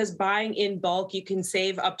 because buying in bulk, you can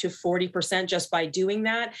save up to 40% just by doing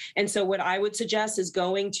that. And so what I would suggest is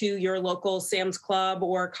going to your local Sam's Club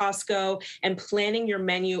or Costco and planning your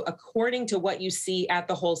menu according to what you see at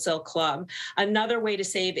the wholesale club. Another way to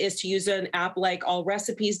save is to use an app like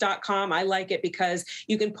allrecipes.com. I like it because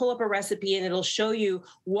you can pull up a recipe and it'll show you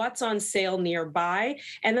what's on sale nearby.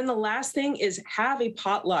 And then the last thing is have a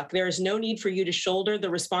potluck. There is no need for you to shoulder the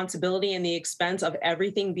responsibility and the expense of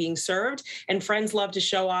everything being served. And friends love to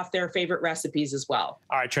show off their favorite recipes as well.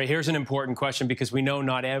 All right, Trey, here's an important question, because we know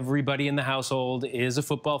not everybody in the household is a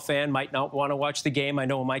football fan, might not want to watch the game. I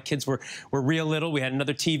know when my kids were real little, we had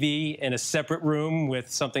another TV in a separate room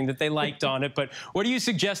with something that they liked on it. But what do you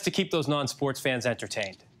suggest to keep those non-sports fans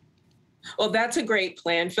entertained? Well, that's a great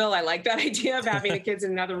plan, Phil. I like that idea of having the kids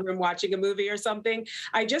in another room watching a movie or something.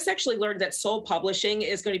 I just actually learned that Soul Publishing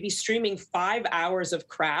is going to be streaming 5 hours of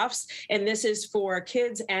crafts, and this is for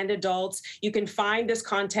kids and adults. You can find this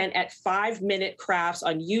content at 5-minute crafts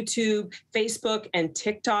on YouTube, Facebook, and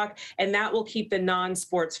TikTok, and that will keep the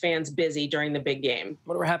non-sports fans busy during the big game.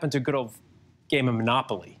 Whatever happened to a good old game of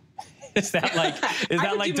Monopoly? Is that like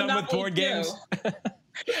done with board games?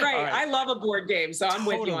 Right. I love a board game, so I'm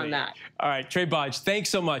with you on that. All right, Trey Bodge, thanks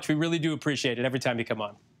so much. We really do appreciate it every time you come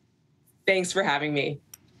on. Thanks for having me.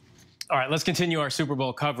 All right, let's continue our Super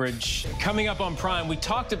Bowl coverage. Coming up on Prime, we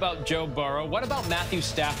talked about Joe Burrow. What about Matthew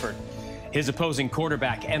Stafford, his opposing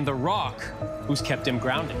quarterback, and The Rock, who's kept him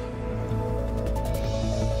grounded?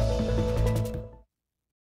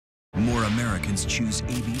 Americans choose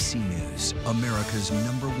ABC News, America's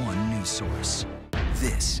 #1 news source.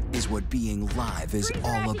 This is what being live is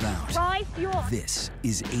all about. This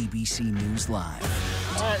is ABC News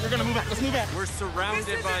Live. All right, we're gonna move back. Let's move back. We're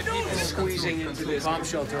surrounded by people squeezing into this bomb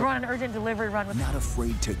shelter. We're on an urgent delivery run. Not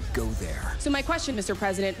afraid to go there. So my question, Mr.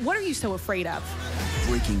 President, what are you so afraid of?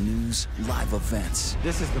 Breaking news, live events.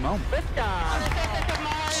 This is the moment.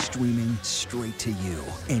 Streaming straight to you,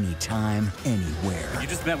 anytime, anywhere. You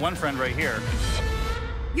just met one friend right here.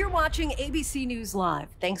 You're watching ABC News Live.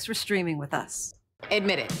 Thanks for streaming with us.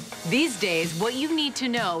 Admit it, these days, what you need to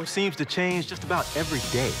know seems to change just about every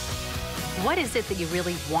day. What is it that you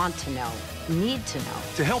really want to know, need to know?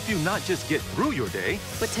 To help you not just get through your day,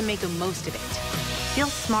 but to make the most of it. Feel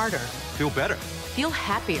smarter. Feel better. Feel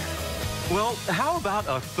happier. Well, how about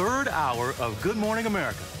a third hour of Good Morning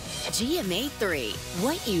America? GMA 3,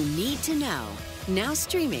 what you need to know. Now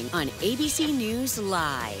streaming on ABC News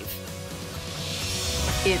Live.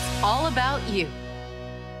 It's all about you.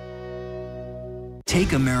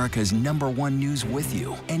 Take America's #1 news with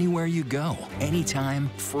you, anywhere you go, anytime,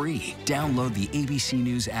 free. Download the ABC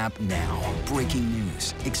News app now. Breaking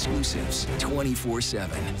news, exclusives,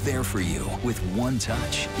 24/7. There for you with one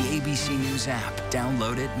touch. The ABC News app.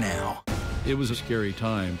 Download it now. It was a scary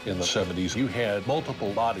time. In the 70s, you had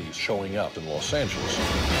multiple bodies showing up in Los Angeles.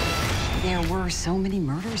 There were so many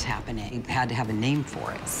murders happening. You had to have a name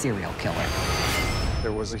for it. Serial killer.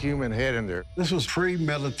 There was a human head in there. This was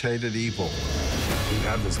premeditated evil. We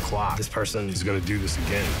have this clock. This person is going to do this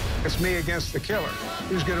again. It's me against the killer.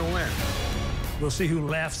 Who's going to win? We'll see who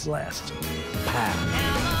laughs last.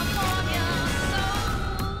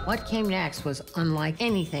 What came next was unlike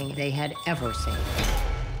anything they had ever seen.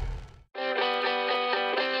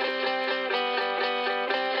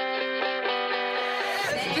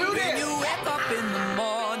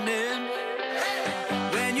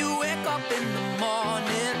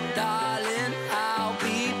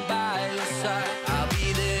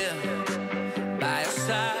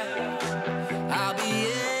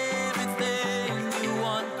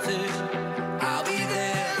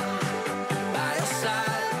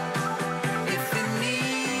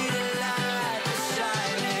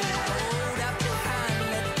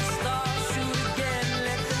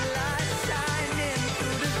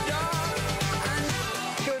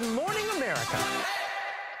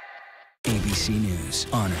 ABC News,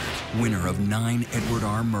 honored, winner of 9 Edward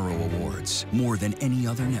R. Murrow Awards, more than any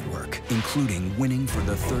other network, including winning for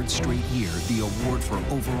the 3rd straight year the award for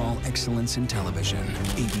overall excellence in television.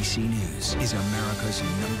 ABC News is America's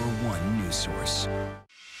 #1 news source.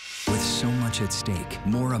 With so much at stake,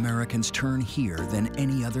 more Americans turn here than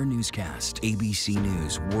any other newscast. ABC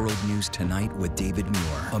News World News Tonight with David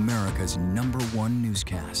Muir, America's #1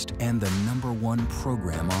 newscast and the #1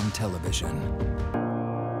 program on television.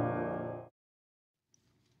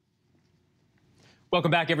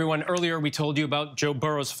 Welcome back, everyone. Earlier, we told you about Joe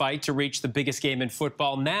Burrow's fight to reach the biggest game in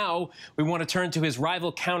football. Now, we want to turn to his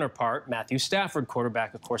rival counterpart, Matthew Stafford,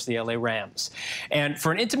 quarterback, of course, the LA Rams. And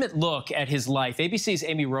for an intimate look at his life, ABC's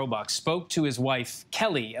Amy Robach spoke to his wife,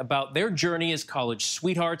 Kelly, about their journey as college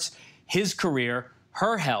sweethearts, his career,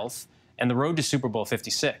 her health, and the road to Super Bowl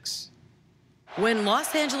 56. When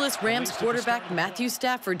Los Angeles Rams quarterback Matthew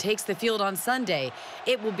Stafford takes the field on Sunday,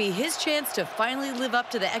 it will be his chance to finally live up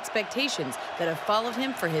to the expectations that have followed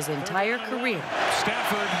him for his entire career.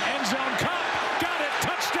 Stafford, end zone caught, got it,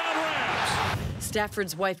 touchdown Rams.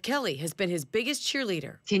 Stafford's wife Kelly has been his biggest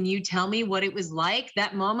cheerleader. Can you tell me what it was like,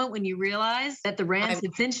 that moment when you realized that the Rams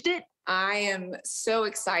had cinched it? I am so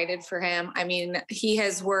excited for him. I mean, he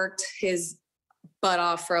has worked his butt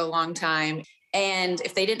off for a long time. And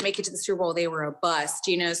if they didn't make it to the Super Bowl, they were a bust,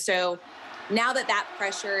 you know? So now that that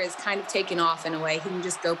pressure is kind of taken off in a way, he can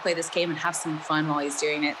just go play this game and have some fun while he's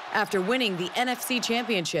doing it. After winning the NFC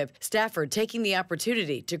Championship, Stafford taking the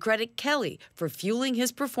opportunity to credit Kelly for fueling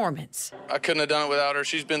his performance. I couldn't have done it without her.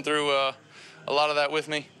 She's been through a lot of that with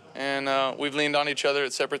me, and we've leaned on each other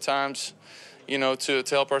at separate times, you know, to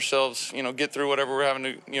help ourselves, you know, get through whatever we're having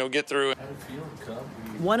to, you know, get through.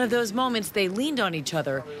 One of those moments they leaned on each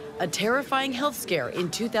other, a terrifying health scare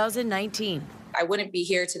in 2019. I wouldn't be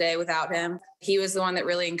here today without him. He was the one that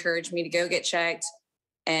really encouraged me to go get checked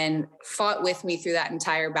and fought with me through that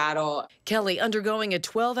entire battle. Kelly undergoing a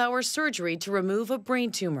 12-hour surgery to remove a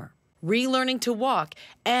brain tumor, relearning to walk,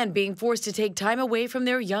 and being forced to take time away from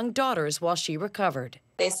their young daughters while she recovered.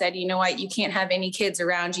 They said, you know what, you can't have any kids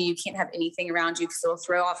around you. You can't have anything around you because it'll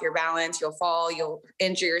throw off your balance. You'll fall, you'll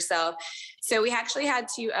injure yourself. So we actually had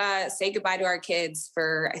to say goodbye to our kids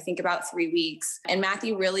for, I think, about 3 weeks. And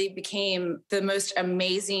Matthew really became the most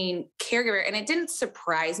amazing caregiver. And it didn't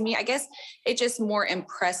surprise me. I guess it just more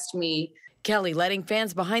impressed me. Kelly letting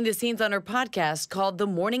fans behind the scenes on her podcast called The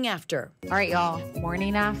Morning After. All right, y'all,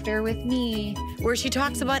 Morning After with me. Where she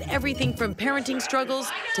talks about everything from parenting struggles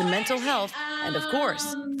to mental health and, of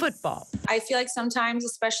course, football. I feel like sometimes,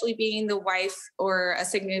 especially being the wife or a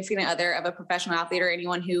significant other of a professional athlete or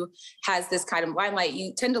anyone who has this kind of limelight,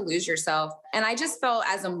 you tend to lose yourself. And I just felt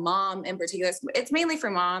as a mom in particular, it's mainly for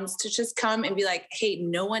moms to just come and be like, hey,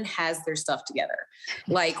 no one has their stuff together.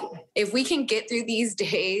 Like, if we can get through these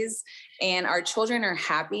days and our children are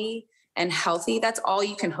happy and healthy, that's all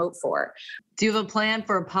you can hope for. Do you have a plan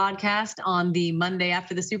for a podcast on the Monday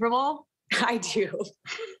after the Super Bowl? I do.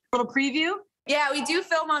 A little preview? Yeah, we do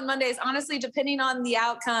film on Mondays. Honestly, depending on the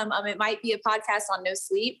outcome, it might be a podcast on no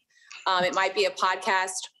sleep. It might be a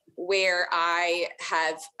podcast where I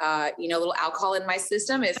have, a little alcohol in my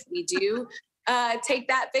system if we do take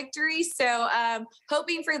that victory. So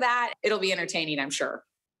hoping for that. It'll be entertaining, I'm sure.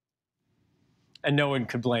 And no one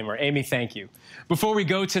could blame her. Amy, thank you. Before we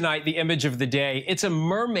go tonight, the image of the day. It's a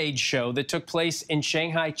mermaid show that took place in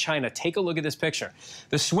Shanghai, China. Take a look at this picture.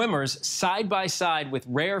 The swimmers side by side with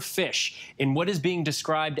rare fish in what is being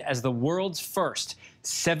described as the world's first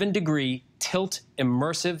 7-degree tilt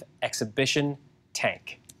immersive exhibition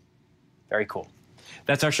tank. Very cool.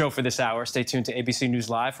 That's our show for this hour. Stay tuned to ABC News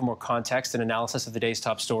Live for more context and analysis of the day's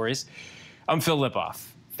top stories. I'm Phil Lipoff.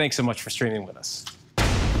 Thanks so much for streaming with us.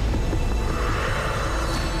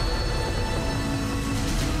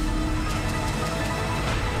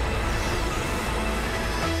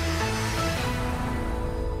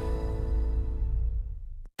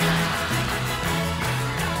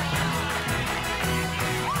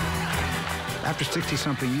 After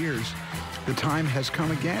 60-something years, the time has come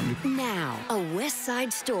again. Now, a West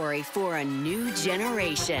Side Story for a new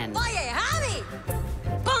generation. Oye, Javi!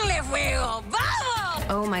 Ponle fuego, vamos!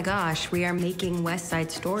 Oh my gosh, we are making West Side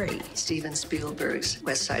Story. Steven Spielberg's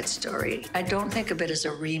West Side Story. I don't think of it as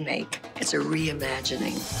a remake. It's a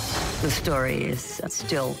reimagining. The story is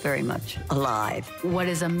still very much alive. What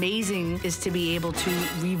is amazing is to be able to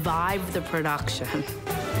revive the production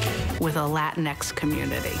with a Latinx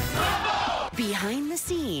community. Behind the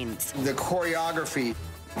scenes. The choreography,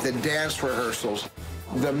 the dance rehearsals,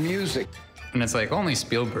 the music. And it's like only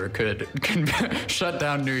Spielberg could shut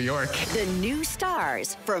down New York. The new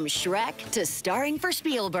stars, from Shrek to starring for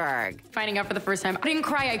Spielberg. Finding out for the first time, I didn't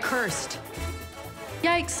cry, I cursed.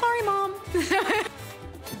 Yikes, sorry, Mom.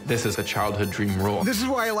 This is a childhood dream role. This is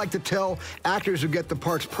why I like to tell actors who get the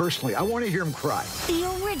parts personally. I want to hear them cry. The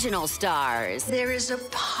original stars. There is a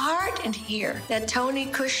part in here that Tony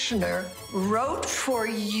Kushner wrote for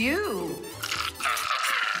you.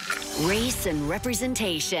 Race and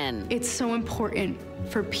representation. It's so important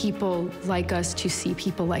for people like us to see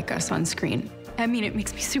people like us on screen. I mean, it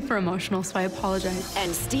makes me super emotional, so I apologize.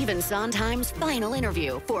 And Stephen Sondheim's final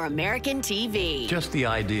interview for American TV. Just the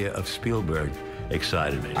idea of Spielberg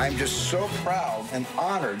excited me. I'm just so proud and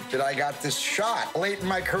honored that I got this shot late in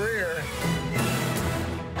my career.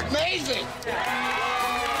 Amazing!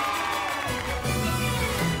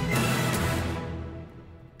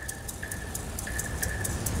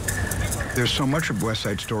 There's so much of West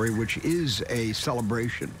Side Story which is a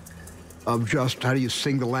celebration of just how do you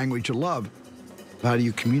sing the language of love? How do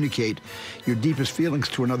you communicate your deepest feelings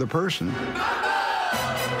to another person?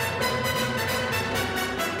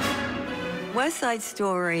 West Side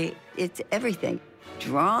Story, it's everything.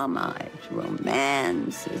 Drama, it's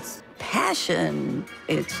romance, it's passion,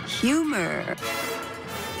 it's humor.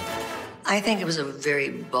 I think it was a very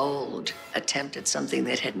bold attempt at something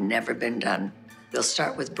that had never been done. They'll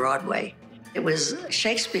start with Broadway. It was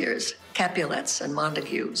Shakespeare's Capulets and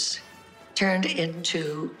Montagues turned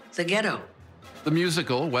into the ghetto. The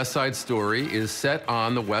musical, West Side Story, is set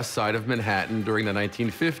on the west side of Manhattan during the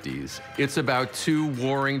 1950s. It's about two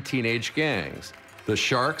warring teenage gangs, the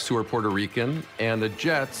Sharks, who are Puerto Rican, and the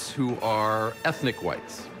Jets, who are ethnic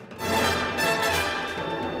whites.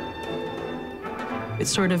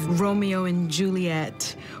 It's sort of Romeo and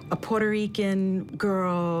Juliet, a Puerto Rican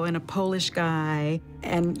girl and a Polish guy,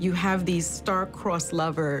 and you have these star-crossed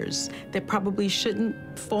lovers that probably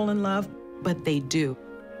shouldn't fall in love, but they do.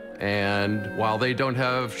 And while they don't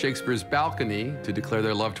have Shakespeare's balcony to declare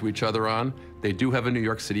their love to each other on, they do have a New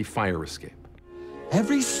York City fire escape.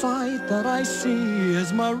 Every sight that I see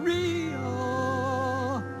is Maria.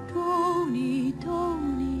 Tony,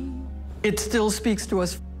 Tony. It still speaks to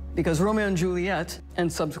us because Romeo and Juliet,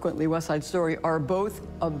 and subsequently West Side Story, are both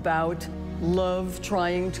about love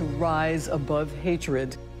trying to rise above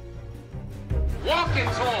hatred. Walking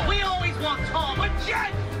tall. We always walk tall, but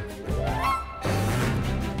Jet!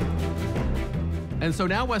 And so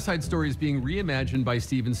now West Side Story is being reimagined by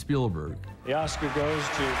Steven Spielberg. The Oscar goes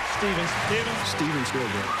to Steven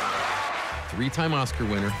Spielberg. 3-time Oscar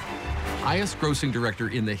winner, highest grossing director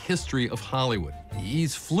in the history of Hollywood.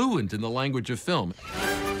 He's fluent in the language of film.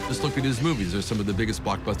 Just look at his movies. They're some of the biggest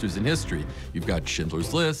blockbusters in history. You've got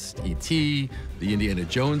Schindler's List, E.T., the Indiana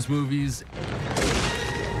Jones movies,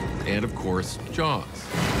 and of course, Jaws.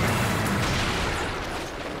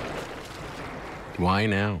 Why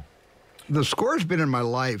now? The score's been in my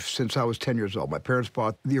life since I was 10 years old. My parents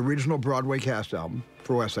bought the original Broadway cast album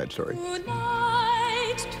for West Side Story.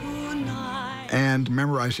 And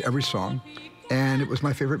memorized every song. And it was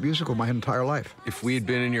my favorite musical my entire life. If we had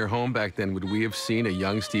been in your home back then, would we have seen a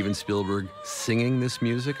young Steven Spielberg singing this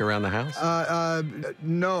music around the house?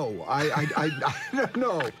 No.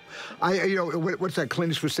 No. You know, what's that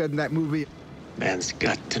Clint Eastwood said in that movie? Man's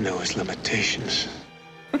got to know his limitations.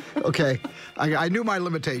 Okay, I knew my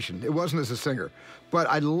limitation. It wasn't as a singer, but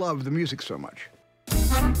I love the music so much.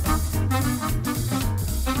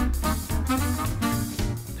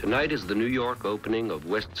 Tonight is the New York opening of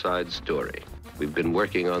West Side Story. We've been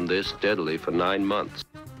working on this steadily for 9 months.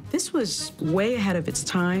 This was way ahead of its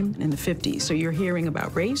time in the 50s. So you're hearing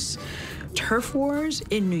about race, turf wars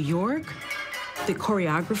in New York. The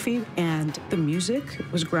choreography and the music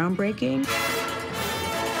was groundbreaking.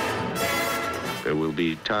 There will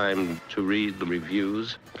be time to read the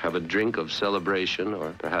reviews, have a drink of celebration or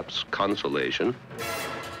perhaps consolation.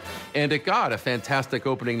 And it got a fantastic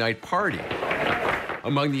opening night party.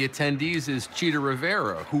 Among the attendees is Chita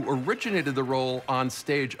Rivera, who originated the role on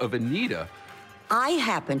stage of Anita. I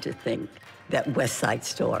happen to think that West Side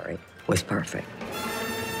Story was perfect.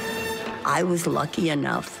 I was lucky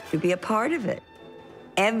enough to be a part of it.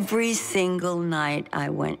 Every single night I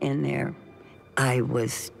went in there, I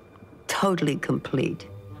was totally complete.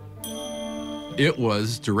 It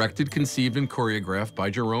was directed, conceived, and choreographed by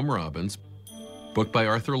Jerome Robbins, booked by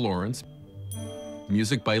Arthur Lawrence,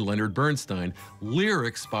 music by Leonard Bernstein,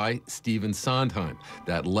 lyrics by Stephen Sondheim,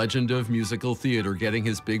 that legend of musical theater getting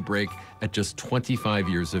his big break at just 25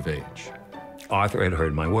 years of age. Arthur had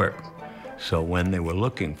heard my work, so when they were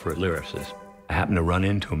looking for lyricists, I happened to run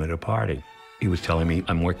into him at a party. He was telling me,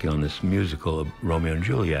 I'm working on this musical of Romeo and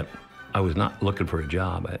Juliet. I was not looking for a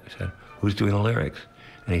job. I said, who's doing the lyrics?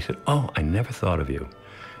 And he said, oh, I never thought of you.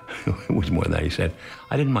 It was more than that. He said,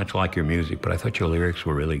 I didn't much like your music, but I thought your lyrics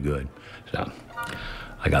were really good. So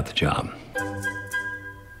I got the job.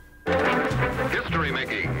 History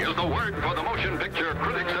making is the word for the motion picture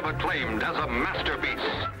critics have acclaimed as a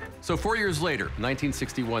masterpiece. So 4 years later,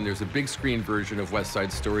 1961, there's a big screen version of West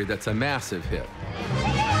Side Story that's a massive hit.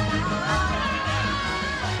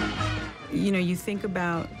 You know, you think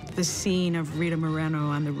about the scene of Rita Moreno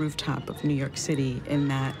on the rooftop of New York City in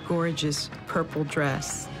that gorgeous purple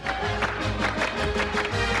dress.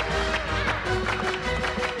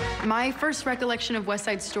 My first recollection of West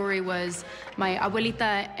Side Story was my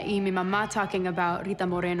abuelita y mi mamá talking about Rita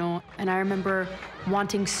Moreno, and I remember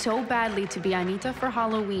wanting so badly to be Anita for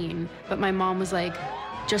Halloween, but my mom was like,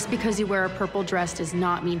 just because you wear a purple dress does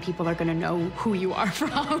not mean people are gonna know who you are for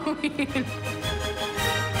Halloween.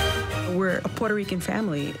 We're a Puerto Rican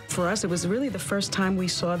family. For us, it was really the first time we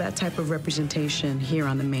saw that type of representation here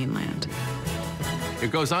on the mainland.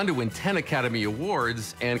 It goes on to win 10 Academy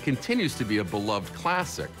Awards and continues to be a beloved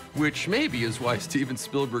classic, which maybe is why Steven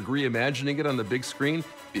Spielberg reimagining it on the big screen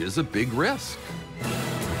is a big risk.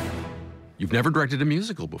 You've never directed a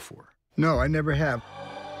musical before. No, I never have.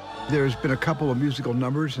 There's been a couple of musical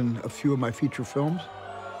numbers in a few of my feature films.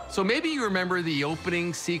 So maybe you remember the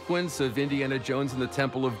opening sequence of Indiana Jones and the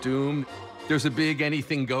Temple of Doom. There's a big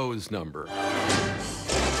anything goes number.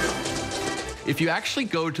 If you actually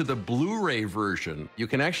go to the Blu-ray version, you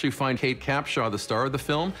can actually find Kate Capshaw, the star of the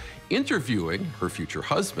film, interviewing her future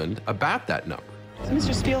husband about that number. So,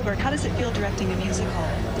 Mr. Spielberg, how does it feel directing a musical?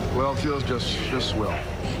 Well, it feels just swell.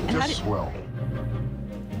 Just swell.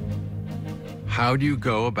 How do you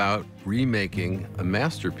go about remaking a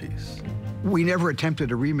masterpiece? We never attempted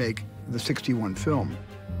to remake the '61 film.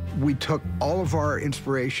 We took all of our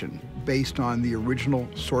inspiration based on the original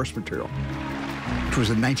source material, which was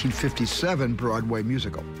a 1957 Broadway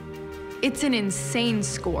musical. It's an insane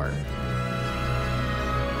score.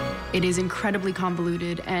 It is incredibly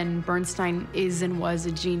convoluted, and Bernstein is and was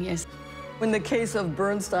a genius. In the case of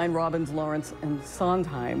Bernstein, Robbins, Lawrence, and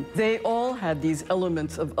Sondheim, they all had these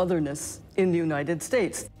elements of otherness in the United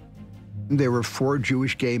States. They were 4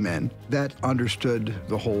 Jewish gay men that understood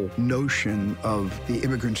the whole notion of the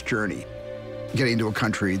immigrant's journey, getting into a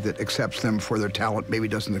country that accepts them for their talent, maybe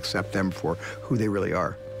doesn't accept them for who they really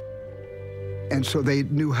are. And so they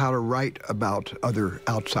knew how to write about other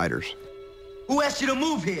outsiders. Who asked you to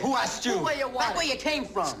move here? Who asked you? Where you Back where you came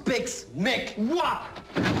from. Spicks, Mick, what?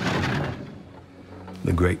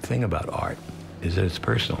 The great thing about art is that it's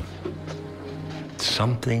personal.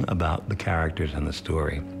 Something about the characters and the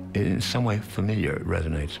story, in some way familiar, it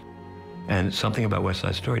resonates. And something about West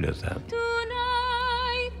Side Story does that.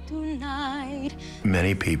 Tonight.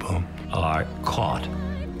 Many people are caught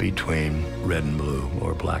between red and blue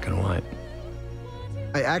or black and white.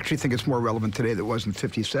 I actually think it's more relevant today than it was in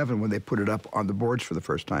 '57 when they put it up on the boards for the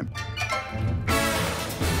first time.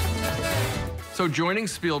 So joining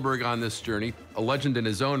Spielberg on this journey, a legend in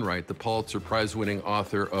his own right, the Pulitzer Prize-winning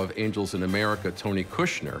author of Angels in America, Tony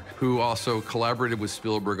Kushner, who also collaborated with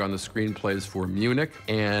Spielberg on the screenplays for Munich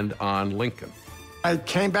and on Lincoln. I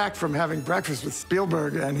came back from having breakfast with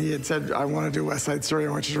Spielberg, and he had said, I want to do West Side Story. I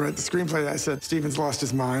want you to write the screenplay. I said, Steven's lost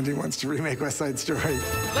his mind. He wants to remake West Side Story.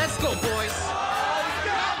 Let's go, boys.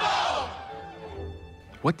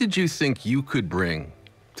 What did you think you could bring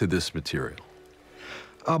to this material?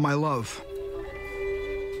 My love.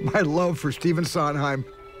 My love for Stephen Sondheim,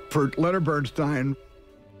 for Leonard Bernstein,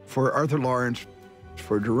 for Arthur Lawrence,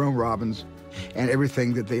 for Jerome Robbins, and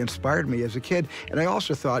everything that they inspired me as a kid. And I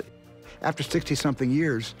also thought, after 60-something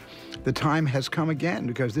years, the time has come again,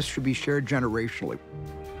 because this should be shared generationally.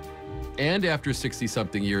 And after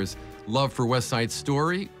 60-something years, love for West Side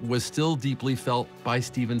Story was still deeply felt by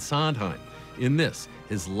Stephen Sondheim in this,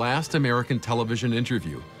 his last American television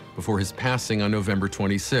interview before his passing on November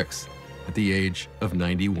 26th at the age of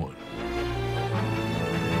 91.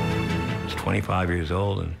 I was 25 years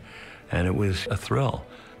old, and it was a thrill.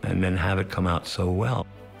 And then have it come out so well.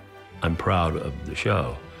 I'm proud of the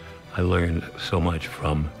show. I learned so much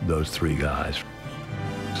from those three guys.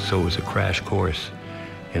 So it was a crash course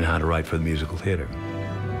in how to write for the musical theater.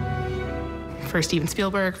 For Steven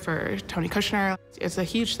Spielberg, for Tony Kushner, it's a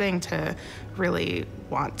huge thing to really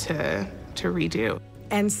want to redo.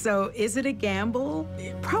 And so, is it a gamble?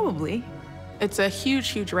 Probably. It's a huge,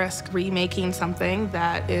 huge risk remaking something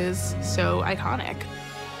that is so iconic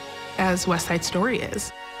as West Side Story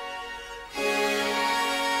is.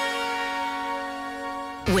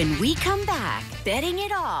 When we come back, betting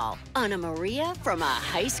it all on a Maria from a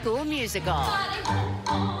High School Musical.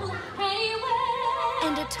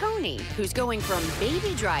 And a Tony who's going from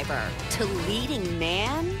baby driver to leading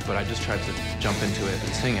man. But I just tried to jump into it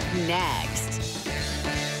and sing it. Next.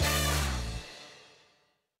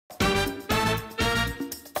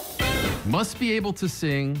 Must be able to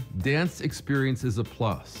sing, dance experience is a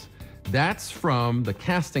plus. That's from the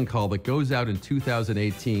casting call that goes out in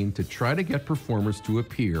 2018 to try to get performers to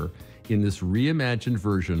appear in this reimagined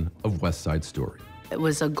version of West Side Story. It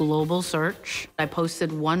was a global search. I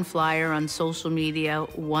posted one flyer on social media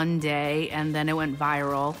one day, and then it went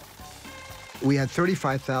viral. We had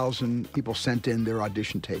 35,000 people sent in their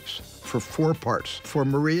audition tapes for 4 parts, for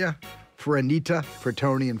Maria, for Anita, for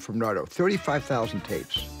Tony, and for Nardo. 35,000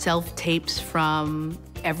 tapes. Self-tapes from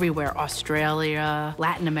everywhere: Australia,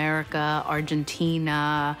 Latin America,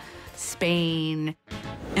 Argentina, Spain.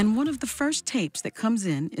 And one of the first tapes that comes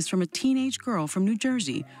in is from a teenage girl from New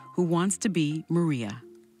Jersey who wants to be Maria.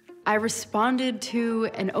 I responded to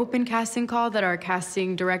an open casting call that our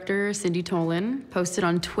casting director, Cindy Tolan, posted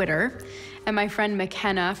on Twitter. And my friend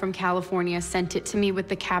McKenna from California sent it to me with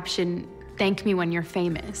the caption, "Thank me when you're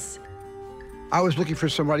famous." I was looking for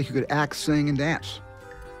somebody who could act, sing, and dance.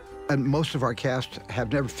 And most of our cast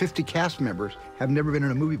have never, 50 cast members have never been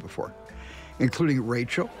in a movie before, including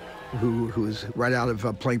Rachel, who is right out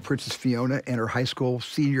of playing Princess Fiona in her high school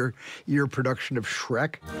senior year production of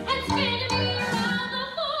Shrek.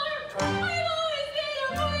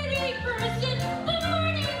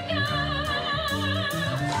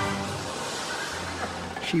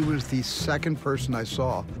 She was the second person I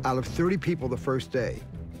saw out of 30 people the first day.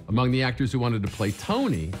 Among the actors who wanted to play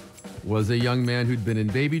Tony was a young man who'd been in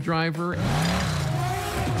Baby Driver.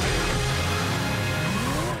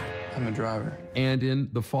 I'm a driver. And in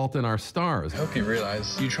The Fault in Our Stars. I hope you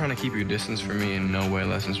realize you trying to keep your distance from me in no way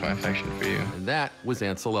lessens my affection for you. And that was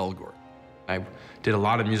Ansel Elgort. I did a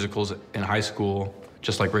lot of musicals in high school,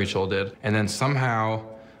 just like Rachel did. And then somehow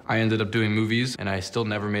I ended up doing movies, and I still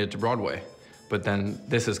never made it to Broadway. But then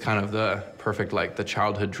this is kind of the perfect, like, the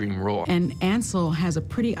childhood dream role. And Ansel has a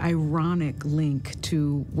pretty ironic link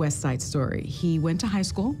to West Side Story. He went to high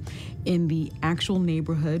school in the actual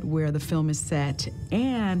neighborhood where the film is set,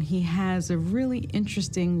 and he has a really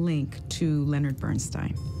interesting link to Leonard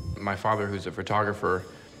Bernstein. My father, who's a photographer,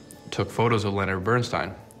 took photos of Leonard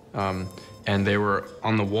Bernstein And they were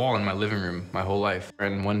on the wall in my living room my whole life.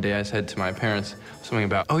 And one day I said to my parents something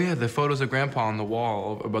about, oh yeah, the photos of Grandpa on the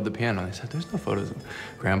wall above the piano. They said, there's no photos of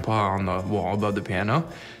Grandpa on the wall above the piano.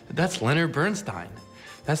 That's Leonard Bernstein.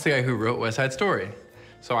 That's the guy who wrote West Side Story.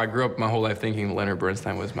 So I grew up my whole life thinking Leonard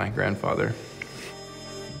Bernstein was my grandfather.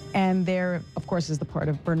 And there, of course, is the part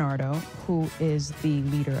of Bernardo, who is the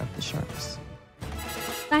leader of the Sharks.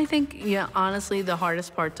 I think, yeah, honestly, the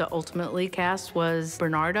hardest part to ultimately cast was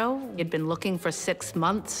Bernardo. He'd been looking for 6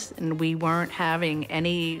 months, and we weren't having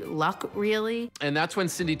any luck, really. And that's when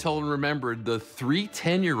Cindy Tolan remembered the 3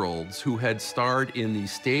 10-year-olds who had starred in the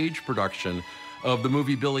stage production of the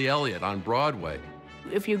movie Billy Elliot on Broadway.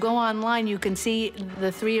 If you go online, you can see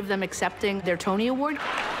the 3 of them accepting their Tony Award.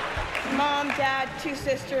 Mom, Dad, 2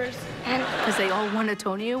 sisters. And because they all won a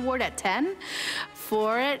Tony Award at 10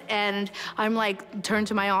 for it. And I'm like, turned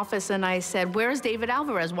to my office and I said, where's David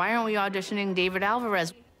Alvarez? Why aren't we auditioning David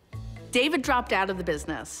Alvarez? David dropped out of the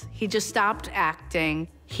business. He just stopped acting.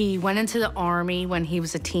 He went into the Army when he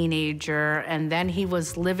was a teenager, and then he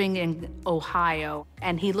was living in Ohio,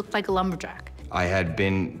 and he looked like a lumberjack. I had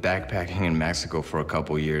been backpacking in Mexico for a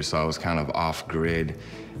couple years, so I was kind of off grid.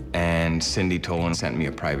 And Cindy Tolan sent me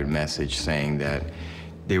a private message saying that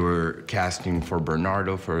they were casting for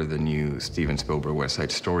Bernardo for the new Steven Spielberg West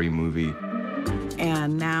Side Story movie.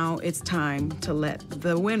 And now it's time to let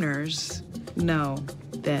the winners know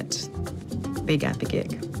that they got the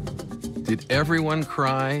gig. Did everyone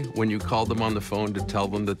cry when you called them on the phone to tell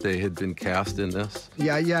them that they had been cast in this?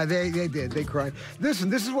 Yeah, they did. They cried. Listen,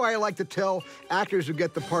 this is why I like to tell actors who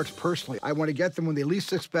get the parts personally. I want to get them when they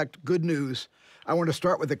least expect good news. I want to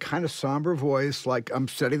start with a kind of somber voice, like I'm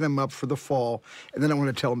setting them up for the fall, and then I want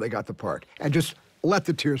to tell them they got the part. And just let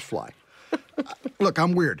the tears fly. Look,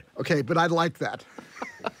 I'm weird, okay, but I like that.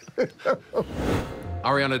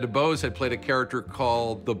 Ariana DeBose had played a character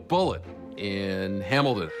called the Bullet in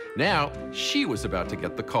Hamilton. Now, she was about to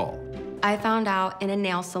get the call. I found out in a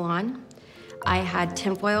nail salon. I had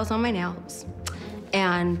tinfoils on my nails,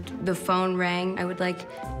 and the phone rang. I would like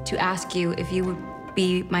to ask you if you would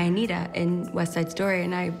be my Anita in West Side Story,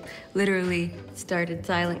 and I literally started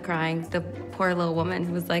silent crying. The poor little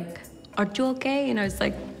woman was like, aren't you okay? And I was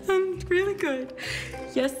like, I'm really good.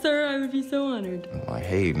 Yes, sir, I would be so honored. Like,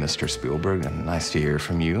 hey, Mr. Spielberg, nice to hear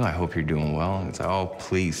from you. I hope you're doing well. And it's like, oh,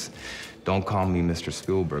 please, don't call me Mr.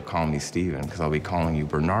 Spielberg, call me Steven, because I'll be calling you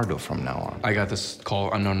Bernardo from now on. I got this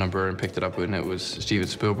call, unknown number, and picked it up, and it was Steven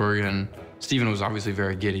Spielberg, and Steven was obviously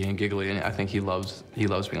very giddy and giggly, and I think he loves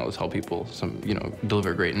being able to tell people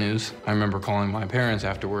deliver great news. I remember calling my parents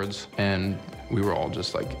afterwards, and we were all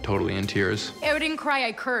just like totally in tears. I didn't cry,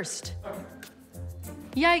 I cursed.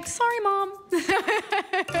 Yikes, sorry, Mom.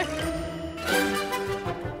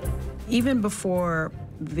 Even before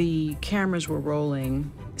the cameras were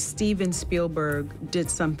rolling, Steven Spielberg did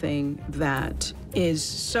something that is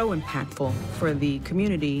so impactful for the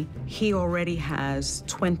community. He already has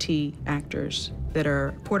 20 actors that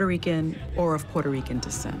are Puerto Rican or of Puerto Rican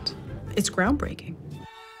descent. It's groundbreaking.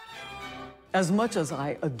 As much as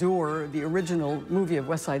I adore the original movie of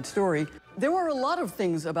West Side Story, there were a lot of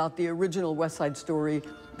things about the original West Side Story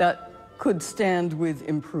that could stand with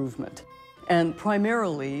improvement. And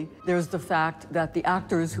primarily, there's the fact that the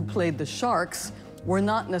actors who played the sharks were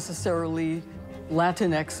not necessarily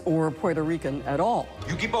Latinx or Puerto Rican at all.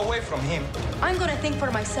 You keep away from him. I'm gonna think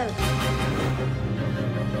for myself.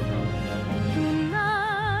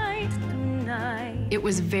 Tonight, tonight. It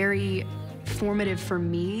was very formative for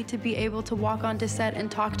me to be able to walk onto set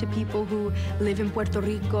and talk to people who live in Puerto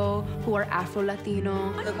Rico, who are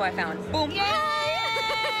Afro-Latino. Look what I found. Boom.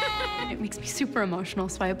 It makes me super emotional,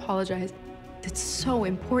 so I apologize. It's so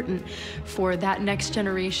important for that next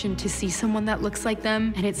generation to see someone that looks like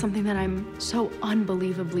them, and it's something that I'm so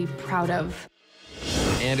unbelievably proud of.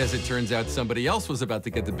 And as it turns out, somebody else was about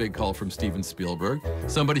to get the big call from Steven Spielberg,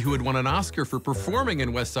 somebody who had won an Oscar for performing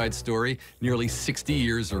in West Side Story nearly 60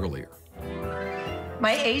 years earlier.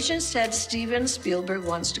 My agent said, Steven Spielberg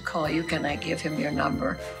wants to call you. Can I give him your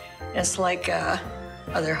number? It's like, are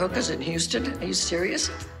there hookers in Houston? Are you serious?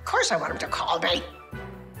 Of course I want him to call me.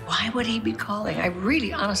 Why would he be calling? I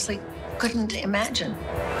really, honestly couldn't imagine.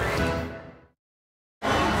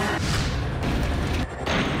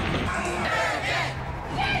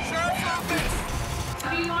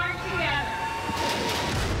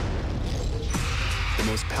 The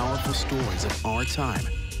most powerful stories of our time,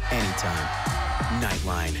 anytime.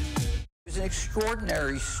 Nightline. It was an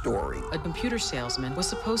extraordinary story. A computer salesman was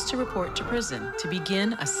supposed to report to prison to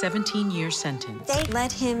begin a 17-year sentence. They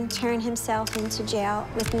let him turn himself into jail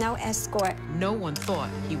with no escort. No one thought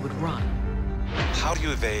he would run. How do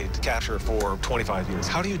you evade capture for 25 years?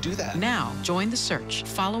 How do you do that? Now, join the search,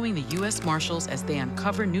 following the U.S. Marshals as they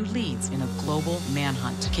uncover new leads in a global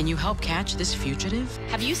manhunt. Can you help catch this fugitive?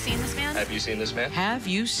 Have you seen this man? Have you seen this man? Have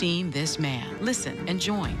you seen this man? Listen and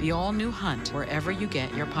join the all-new hunt wherever you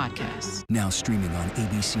get your podcasts. Now streaming on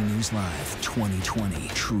ABC News Live 2020.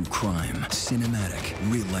 True crime, cinematic,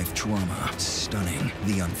 real-life drama, stunning,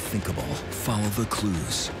 the unthinkable. Follow the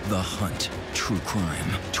clues. The Hunt. True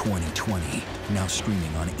crime 2020. Now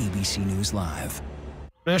streaming on ABC News Live.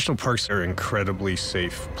 National parks are incredibly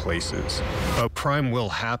safe places, but crime will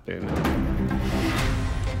happen.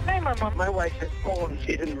 Hey, Mama. My wife has fallen.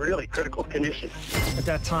 She's in really critical condition. At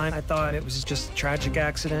that time, I thought it was just a tragic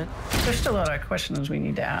accident. There's still a lot of questions we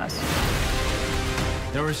need to ask.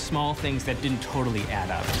 There were small things that didn't totally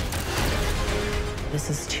add up. This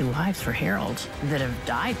is 2 lives for Harold that have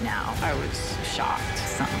died now. I was shocked.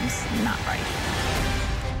 Something's not right.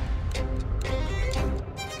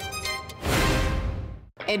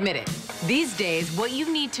 Admit it. These days, what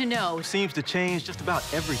you need to know Seems to change just about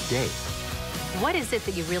every day. what is it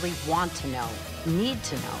that you really want to know, need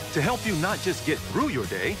to know, To help you not just get through your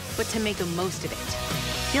day, but to make the most of it.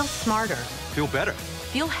 Feel smarter. feel better.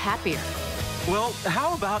 Feel happier. Well,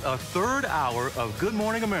 how about a third hour of Good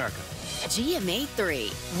Morning America? GMA 3,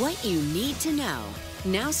 what you need to know.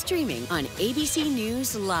 Now streaming on ABC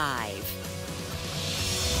News Live.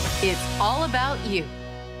 It's all about you.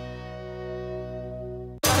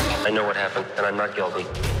 I know what happened, and I'm not guilty.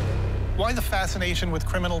 Why the fascination with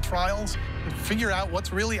criminal trials? Figure out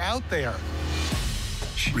what's really out there.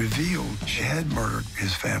 She revealed she had murdered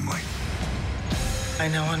his family. I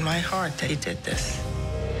know in my heart that he did this.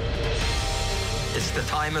 It's the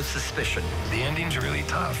time of suspicion. The ending's really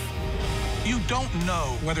tough. You don't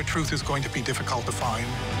know whether truth is going to be difficult to find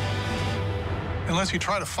unless you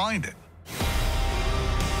try to find it.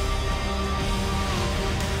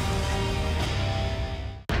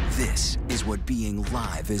 This is what being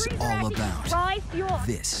live is all about.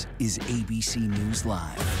 This is ABC News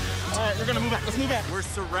Live. All right, we're gonna move back. Let's move back. We're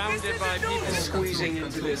surrounded by people squeezing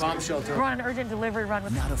into this bomb shelter. We're on an urgent delivery run.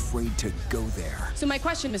 Not afraid to go there. So my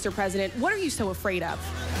question, Mr. President, what are you so afraid of?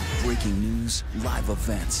 Breaking news, live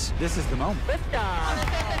events. This is the moment.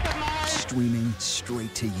 Streaming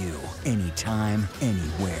straight to you, anytime,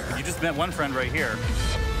 anywhere. You just met one friend right here.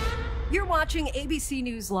 You're watching ABC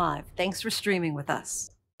News Live. Thanks for streaming with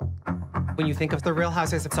us. When you think of the Real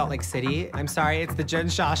Housewives of Salt Lake City, I'm sorry, it's the Jen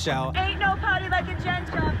Shaw Show. Ain't no party like a Jen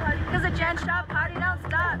Shaw party, because a Jen Shaw party don't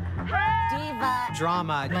stop. Hey! Diva.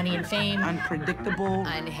 Drama. Money and fame. Unpredictable.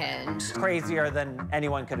 Unhinged. Crazier than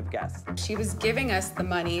anyone could have guessed. She was giving us the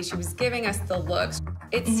money, she was giving us the looks.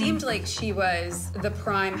 It seemed like she was the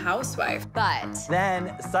prime housewife. But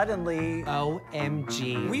then suddenly,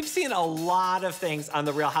 OMG. We've seen a lot of things on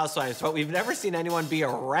the Real Housewives, but we've never seen anyone be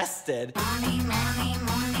arrested.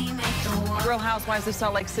 Real Housewives of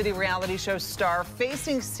Salt Lake City reality show star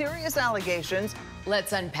facing serious allegations.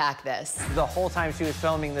 let's unpack this. The whole time she was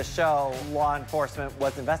filming the show, law enforcement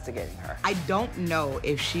was investigating her. I don't know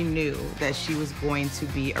if she knew that she was going to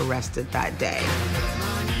be arrested that day.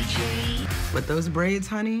 But those braids,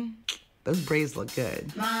 honey, those braids look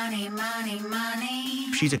good. Money, money,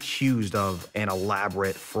 money. She's accused of an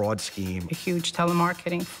elaborate fraud scheme. A huge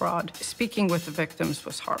telemarketing fraud. Speaking with the victims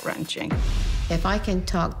was heart-wrenching. If I can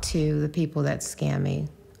talk to the people that scam me,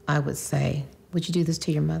 I would say, would you do this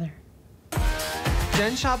to your mother?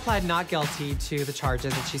 Jen Shaw pled not guilty to the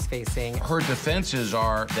charges that she's facing. Her defenses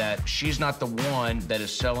are that she's not the one that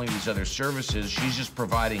is selling these other services. She's just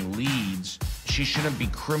providing leads. She shouldn't be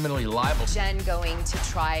criminally liable. Jen going to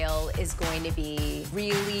trial is going to be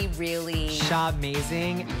really, really... Shaw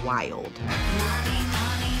amazing, wild.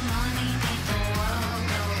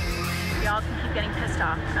 Y'all can keep getting pissed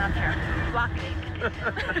off. I don't care. Block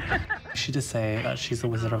it. She did say that she's the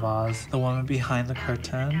Wizard of Oz, the woman behind the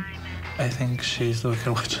curtain. I think she's the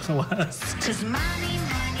Wicked Witch of the West. Cause money,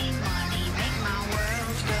 money, money make my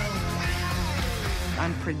world go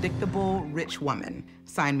round. Unpredictable rich woman.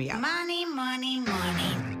 Sign me up. Money, money,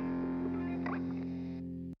 money.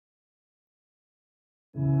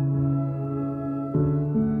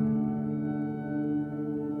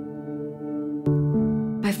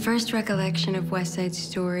 My first recollection of West Side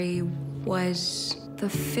Story was the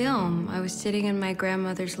film. I was sitting in my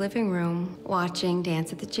grandmother's living room watching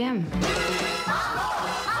Dance at the Gym.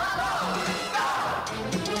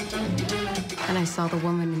 And I saw the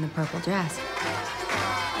woman in the purple dress.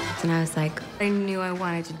 And I was like, I knew I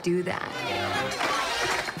wanted to do that.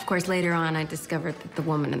 Of course, later on, I discovered that the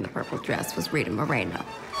woman in the purple dress was Rita Moreno.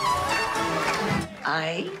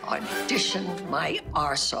 I auditioned my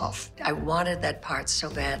arse off. I wanted that part so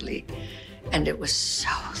badly. And it was so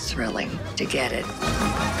thrilling to get it.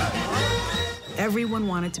 Everyone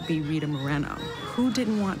wanted to be Rita Moreno. Who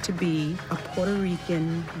didn't want to be a Puerto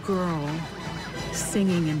Rican girl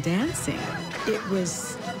singing and dancing? It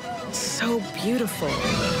was so beautiful.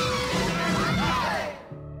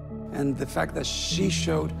 And the fact that she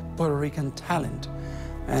showed Puerto Rican talent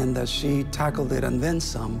and that she tackled it and then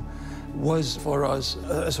some was for us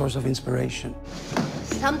a source of inspiration.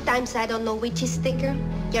 Sometimes I don't know which is thicker,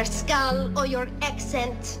 your skull or your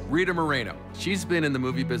accent. Rita Moreno. She's been in the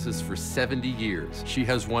movie business for 70 years. She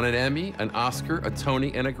has won an Emmy, an Oscar, a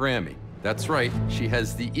Tony, and a Grammy. That's right, she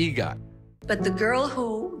has the EGOT. But the girl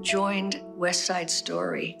who joined West Side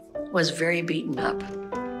Story was very beaten up.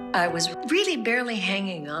 I was really barely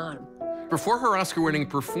hanging on. Before her Oscar-winning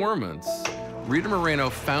performance, Rita Moreno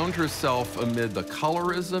found herself amid the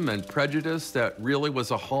colorism and prejudice that really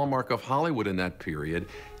was a hallmark of Hollywood in that period,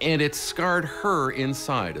 and it scarred her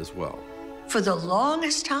inside as well. For the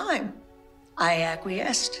longest time, I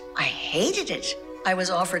acquiesced. I hated it. I was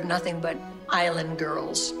offered nothing but island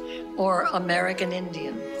girls, or American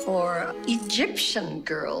Indian, or Egyptian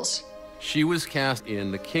girls. She was cast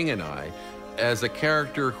in The King and I as a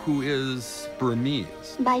character who is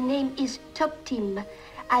Burmese. My name is Toptim.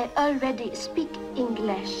 I already speak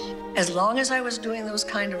English. As long as I was doing those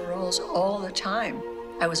kind of roles all the time,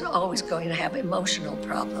 I was always going to have emotional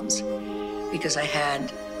problems because I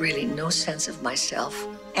had really no sense of myself.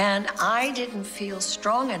 And I didn't feel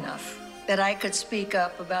strong enough that I could speak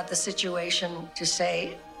up about the situation to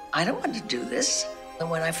say, I don't want to do this. And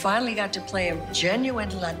when I finally got to play a genuine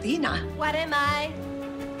Latina, What am I?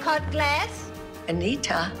 Cut glass?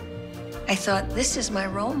 Anita, I thought, this is my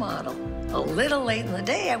role model. A little late in the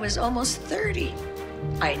day, I was almost 30.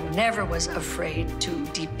 I never was afraid to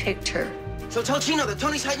depict her. So tell Chino that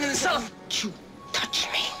Tony's hiding in the cellar. Don't you touch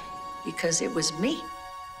me. Because it was me.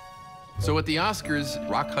 So at the Oscars,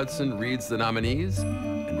 Rock Hudson reads the nominees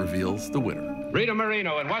and reveals the winner. Rita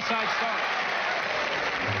Moreno and West Side Story.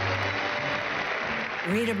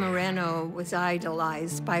 Rita Moreno was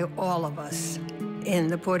idolized by all of us in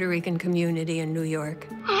the Puerto Rican community in New York.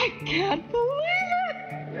 I can't believe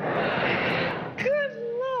it! Good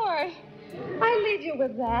Lord. I lead you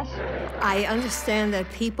with that. I understand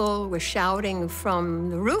that people were shouting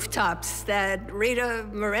from the rooftops that Rita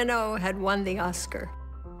Moreno had won the Oscar.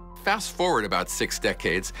 Fast forward about 6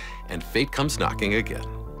 decades, and fate comes knocking again.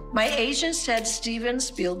 My agent said, Steven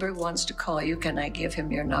Spielberg wants to call you. Can I give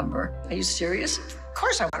him your number? Are you serious? Of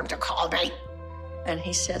course I want him to call me. And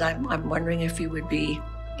he said, I'm wondering if you would be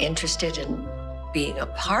interested in being a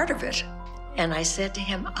part of it. And I said to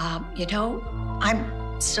him, you know,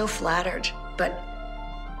 I'm so flattered, but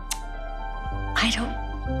I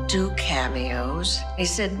don't do cameos. He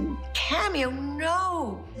said, cameo?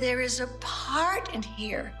 No. There is a part in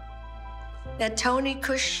here that Tony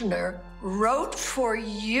Kushner wrote for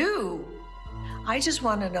you. I just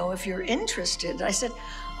want to know if you're interested. I said,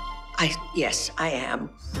 yes, I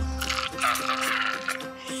am.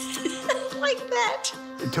 Like that.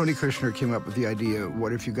 Tony Kushner came up with the idea,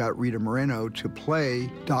 what if you got Rita Moreno to play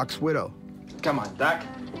Doc's widow? Come on, Doc.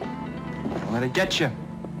 Don't let it get you.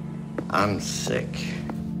 I'm sick.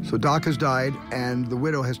 So Doc has died, and the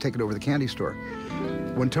widow has taken over the candy store.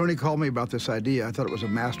 When Tony called me about this idea, I thought it was a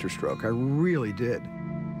masterstroke. I really did.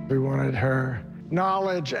 We wanted her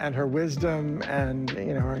knowledge and her wisdom and,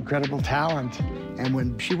 you know, her incredible talent. And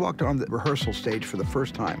when she walked on the rehearsal stage for the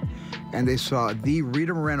first time, and they saw the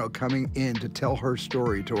Rita Moreno coming in to tell her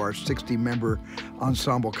story to our 60-member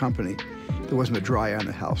ensemble company, there wasn't a dry eye in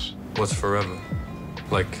the house. What's forever?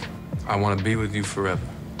 Like, I want to be with you forever.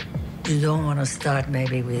 You don't want to start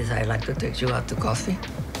maybe with, I'd like to take you out to coffee?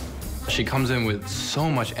 She comes in with so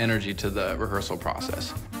much energy to the rehearsal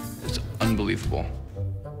process. It's unbelievable.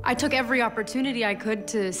 I took every opportunity I could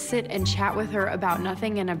to sit and chat with her about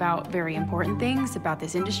nothing and about very important things, about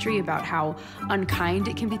this industry, about how unkind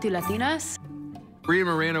it can be to Latinas. Rita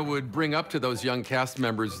Moreno would bring up to those young cast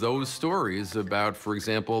members those stories about, for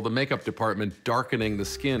example, the makeup department darkening the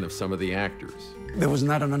skin of some of the actors. There was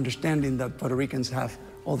not an understanding that Puerto Ricans have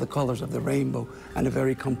all the colors of the rainbow and a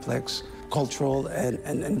very complex cultural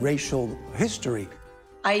and racial history.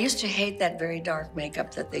 I used to hate that very dark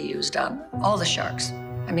makeup that they used on all the sharks.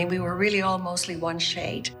 I mean, we were really all mostly one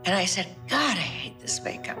shade. And I said, God, I hate this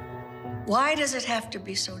makeup. Why does it have to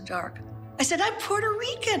be so dark? I said, I'm Puerto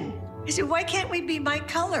Rican. I said, why can't we be my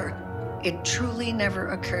color? It truly never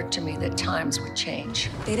occurred to me that times would change.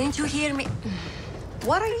 Didn't you hear me?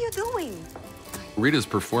 What are you doing? Rita's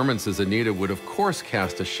performance as Anita would, of course,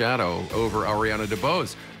 cast a shadow over Ariana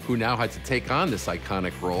DeBose, who now had to take on this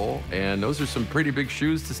iconic role, and those are some pretty big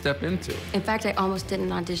shoes to step into. In fact, I almost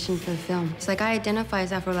didn't audition for the film. It's like I identify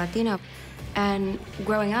as Afro-Latino, and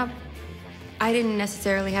growing up, I didn't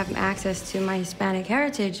necessarily have access to my Hispanic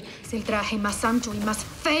heritage. Es el traje más ancho y más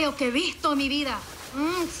feo que he visto en mi vida.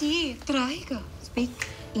 Sí, traiga. Speak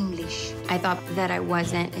English. I thought that I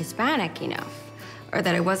wasn't Hispanic enough, or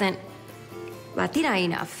that I wasn't Latina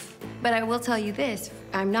enough. But I will tell you this,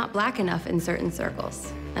 I'm not Black enough in certain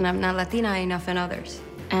circles, and I'm not Latina enough in others.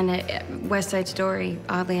 And West Side Story,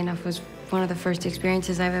 oddly enough, was one of the first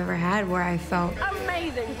experiences I've ever had where I felt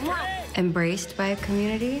amazing, embraced by a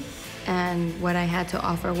community, and what I had to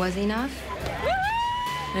offer was enough.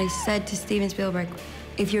 I said to Steven Spielberg,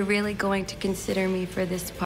 if you're really going to consider me for this part,